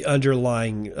 then the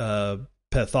underlying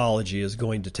pathology is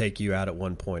going to take you out at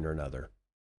one point or another.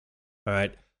 All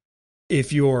right.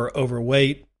 If you're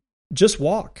overweight, just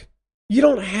walk. You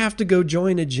don't have to go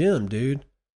join a gym, dude.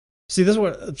 See, this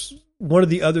is one of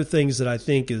the other things that I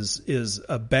think is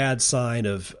a bad sign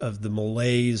of the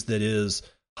malaise that is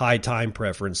high time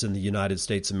preference in the United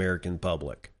States American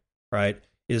public, right?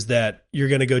 Is that you're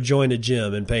going to go join a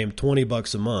gym and pay them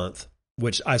 $20 a month,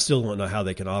 which I still don't know how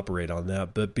they can operate on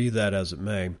that, but be that as it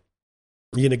may.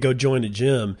 You're going to go join a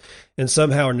gym, and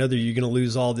somehow or another you're going to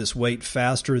lose all this weight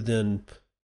faster than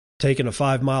taking a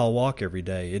 5-mile walk every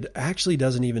day. It actually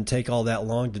doesn't even take all that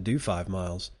long to do 5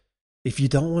 miles. If you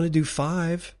don't want to do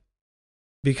 5,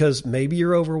 because maybe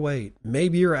you're overweight,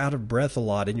 maybe you're out of breath a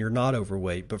lot and you're not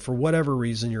overweight, but for whatever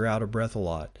reason you're out of breath a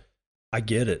lot. I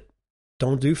get it.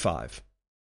 Don't do 5.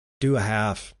 Do a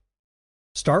half.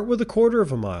 Start with a quarter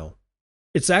of a mile.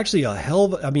 It's actually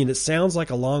it sounds like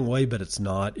a long way, but it's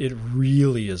not. It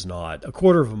really is not. A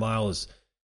quarter of a mile is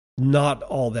not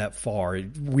all that far.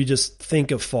 We just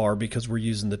think of far because we're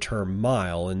using the term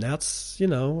mile, and that's,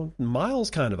 mile's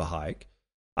kind of a hike.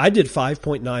 I did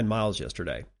 5.9 miles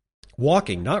yesterday.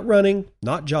 Walking, not running,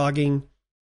 not jogging,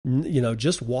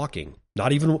 just walking.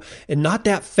 And not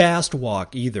that fast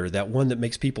walk either, that one that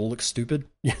makes people look stupid,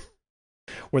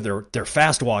 where they're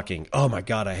fast walking. Oh my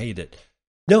God, I hate it.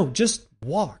 No, just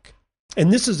walk.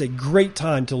 And this is a great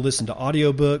time to listen to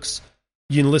audiobooks.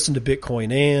 You can listen to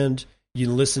Bitcoin and you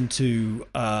can listen to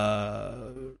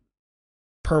old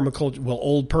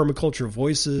permaculture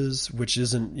voices, which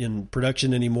isn't in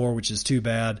production anymore, which is too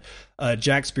bad.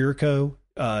 Jack Spirko,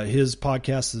 his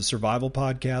podcast, the Survival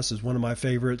Podcast, is one of my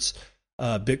favorites.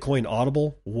 Bitcoin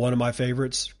Audible, one of my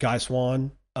favorites. Guy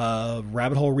Swan,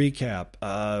 Rabbit Hole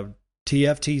Recap,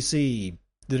 TFTC.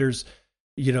 There's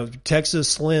Texas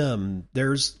Slim.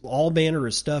 There's all manner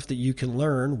of stuff that you can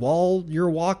learn while you're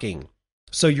walking.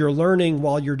 So you're learning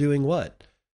while you're doing what?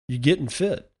 You're getting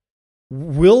fit.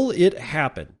 Will it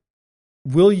happen?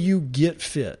 Will you get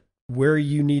fit where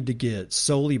you need to get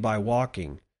solely by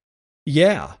walking?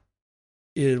 Yeah,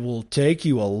 it will take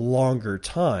you a longer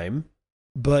time,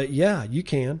 but yeah, you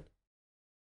can.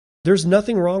 There's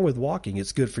nothing wrong with walking.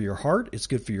 It's good for your heart. It's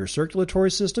good for your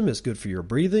circulatory system. It's good for your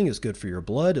breathing. It's good for your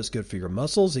blood. It's good for your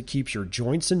muscles. It keeps your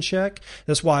joints in check.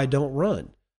 That's why I don't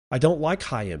run. I don't like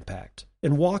high impact.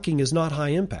 And walking is not high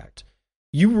impact.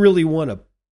 You really want to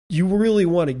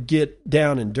get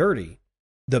down and dirty.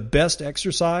 The best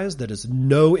exercise that is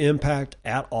no impact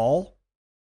at all,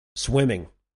 swimming.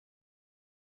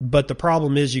 But the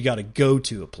problem is you got to go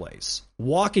to a place.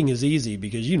 Walking is easy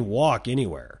because you can walk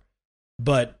anywhere.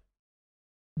 But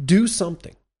do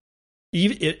something.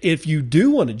 Even if you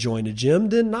do want to join a gym,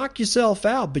 then knock yourself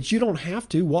out, but you don't have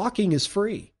to. Walking is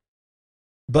free.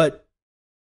 But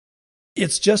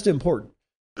it's just important.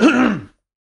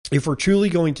 If we're truly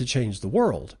going to change the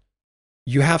world,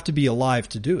 you have to be alive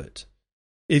to do it.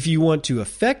 If you want to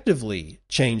effectively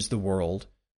change the world,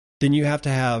 then you have to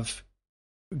have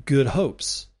good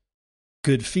hopes,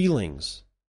 good feelings.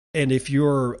 And if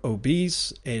you're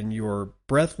obese and you're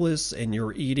breathless and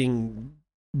you're eating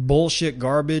bullshit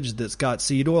garbage that's got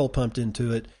seed oil pumped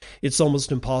into it, it's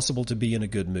almost impossible to be in a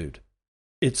good mood.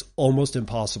 It's almost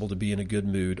impossible to be in a good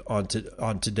mood on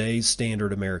today's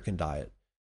standard American diet.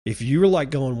 If you're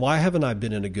like going, why haven't I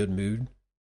been in a good mood?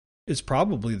 It's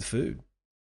probably the food.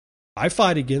 I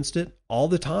fight against it all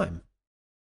the time.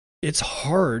 It's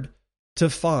hard to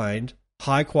find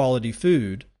high quality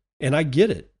food, and I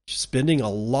get it. Spending a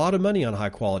lot of money on high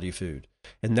quality food.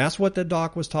 And that's what that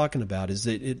doc was talking about, is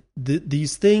that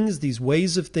these things, these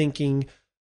ways of thinking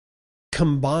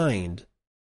combined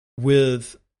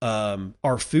with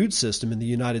our food system in the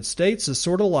United States is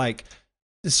sort of like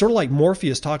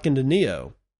Morpheus talking to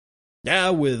Neo.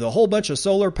 Yeah, with a whole bunch of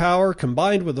solar power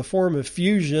combined with a form of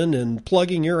fusion and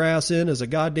plugging your ass in as a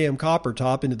goddamn copper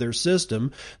top into their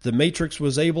system, the Matrix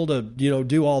was able to,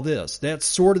 do all this. That's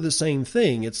sort of the same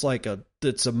thing. It's like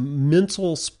it's a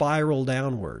mental spiral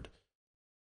downward.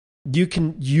 You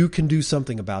can do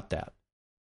something about that.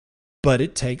 But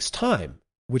it takes time,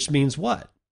 which means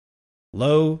what?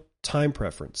 Low time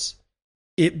preference.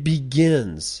 It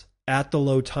begins at the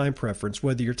low time preference,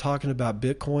 whether you're talking about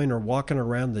Bitcoin or walking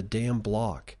around the damn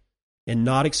block and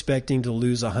not expecting to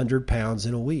lose 100 pounds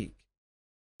in a week.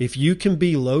 If you can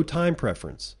be low time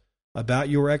preference about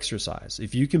your exercise,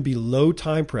 if you can be low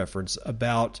time preference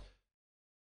about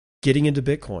getting into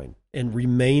Bitcoin and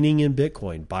remaining in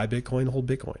Bitcoin, buy Bitcoin, hold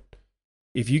Bitcoin.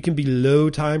 If you can be low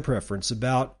time preference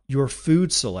about your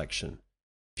food selection,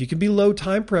 if you can be low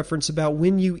time preference about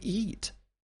when you eat,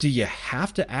 do you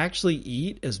have to actually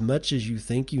eat as much as you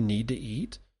think you need to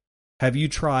eat? Have you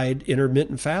tried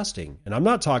intermittent fasting? And I'm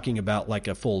not talking about like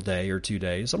a full day or 2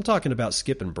 days. I'm talking about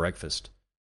skipping breakfast.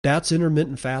 That's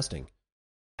intermittent fasting.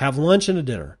 Have lunch and a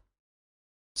dinner.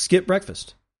 Skip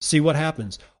breakfast. See what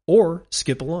happens. Or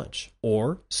skip a lunch.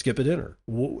 Or skip a dinner.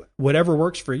 Whatever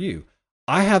works for you.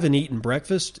 I haven't eaten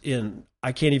breakfast in,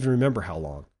 I can't even remember how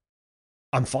long.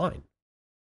 I'm fine.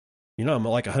 I'm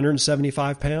like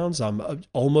 175 pounds. I'm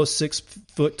almost 6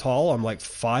 foot tall. I'm like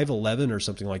 5'11" or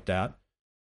something like that.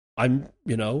 I'm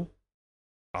doing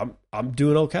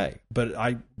okay, but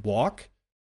I walk.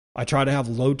 I try to have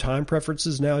low time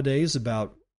preferences nowadays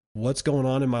about what's going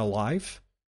on in my life.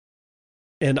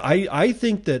 And I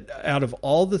think that out of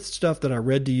all the stuff that I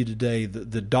read to you today,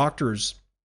 the doctor's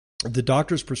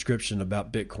prescription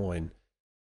about Bitcoin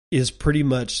is pretty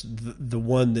much the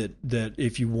one that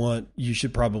if you want, you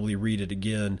should probably read it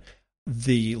again.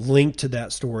 The link to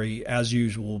that story, as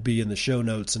usual, will be in the show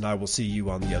notes, and I will see you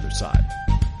on the other side.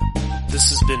 This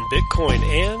has been Bitcoin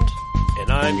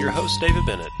and I'm your host, David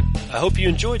Bennett. I hope you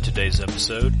enjoyed today's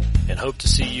episode and hope to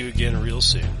see you again real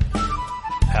soon.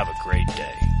 Have a great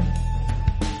day.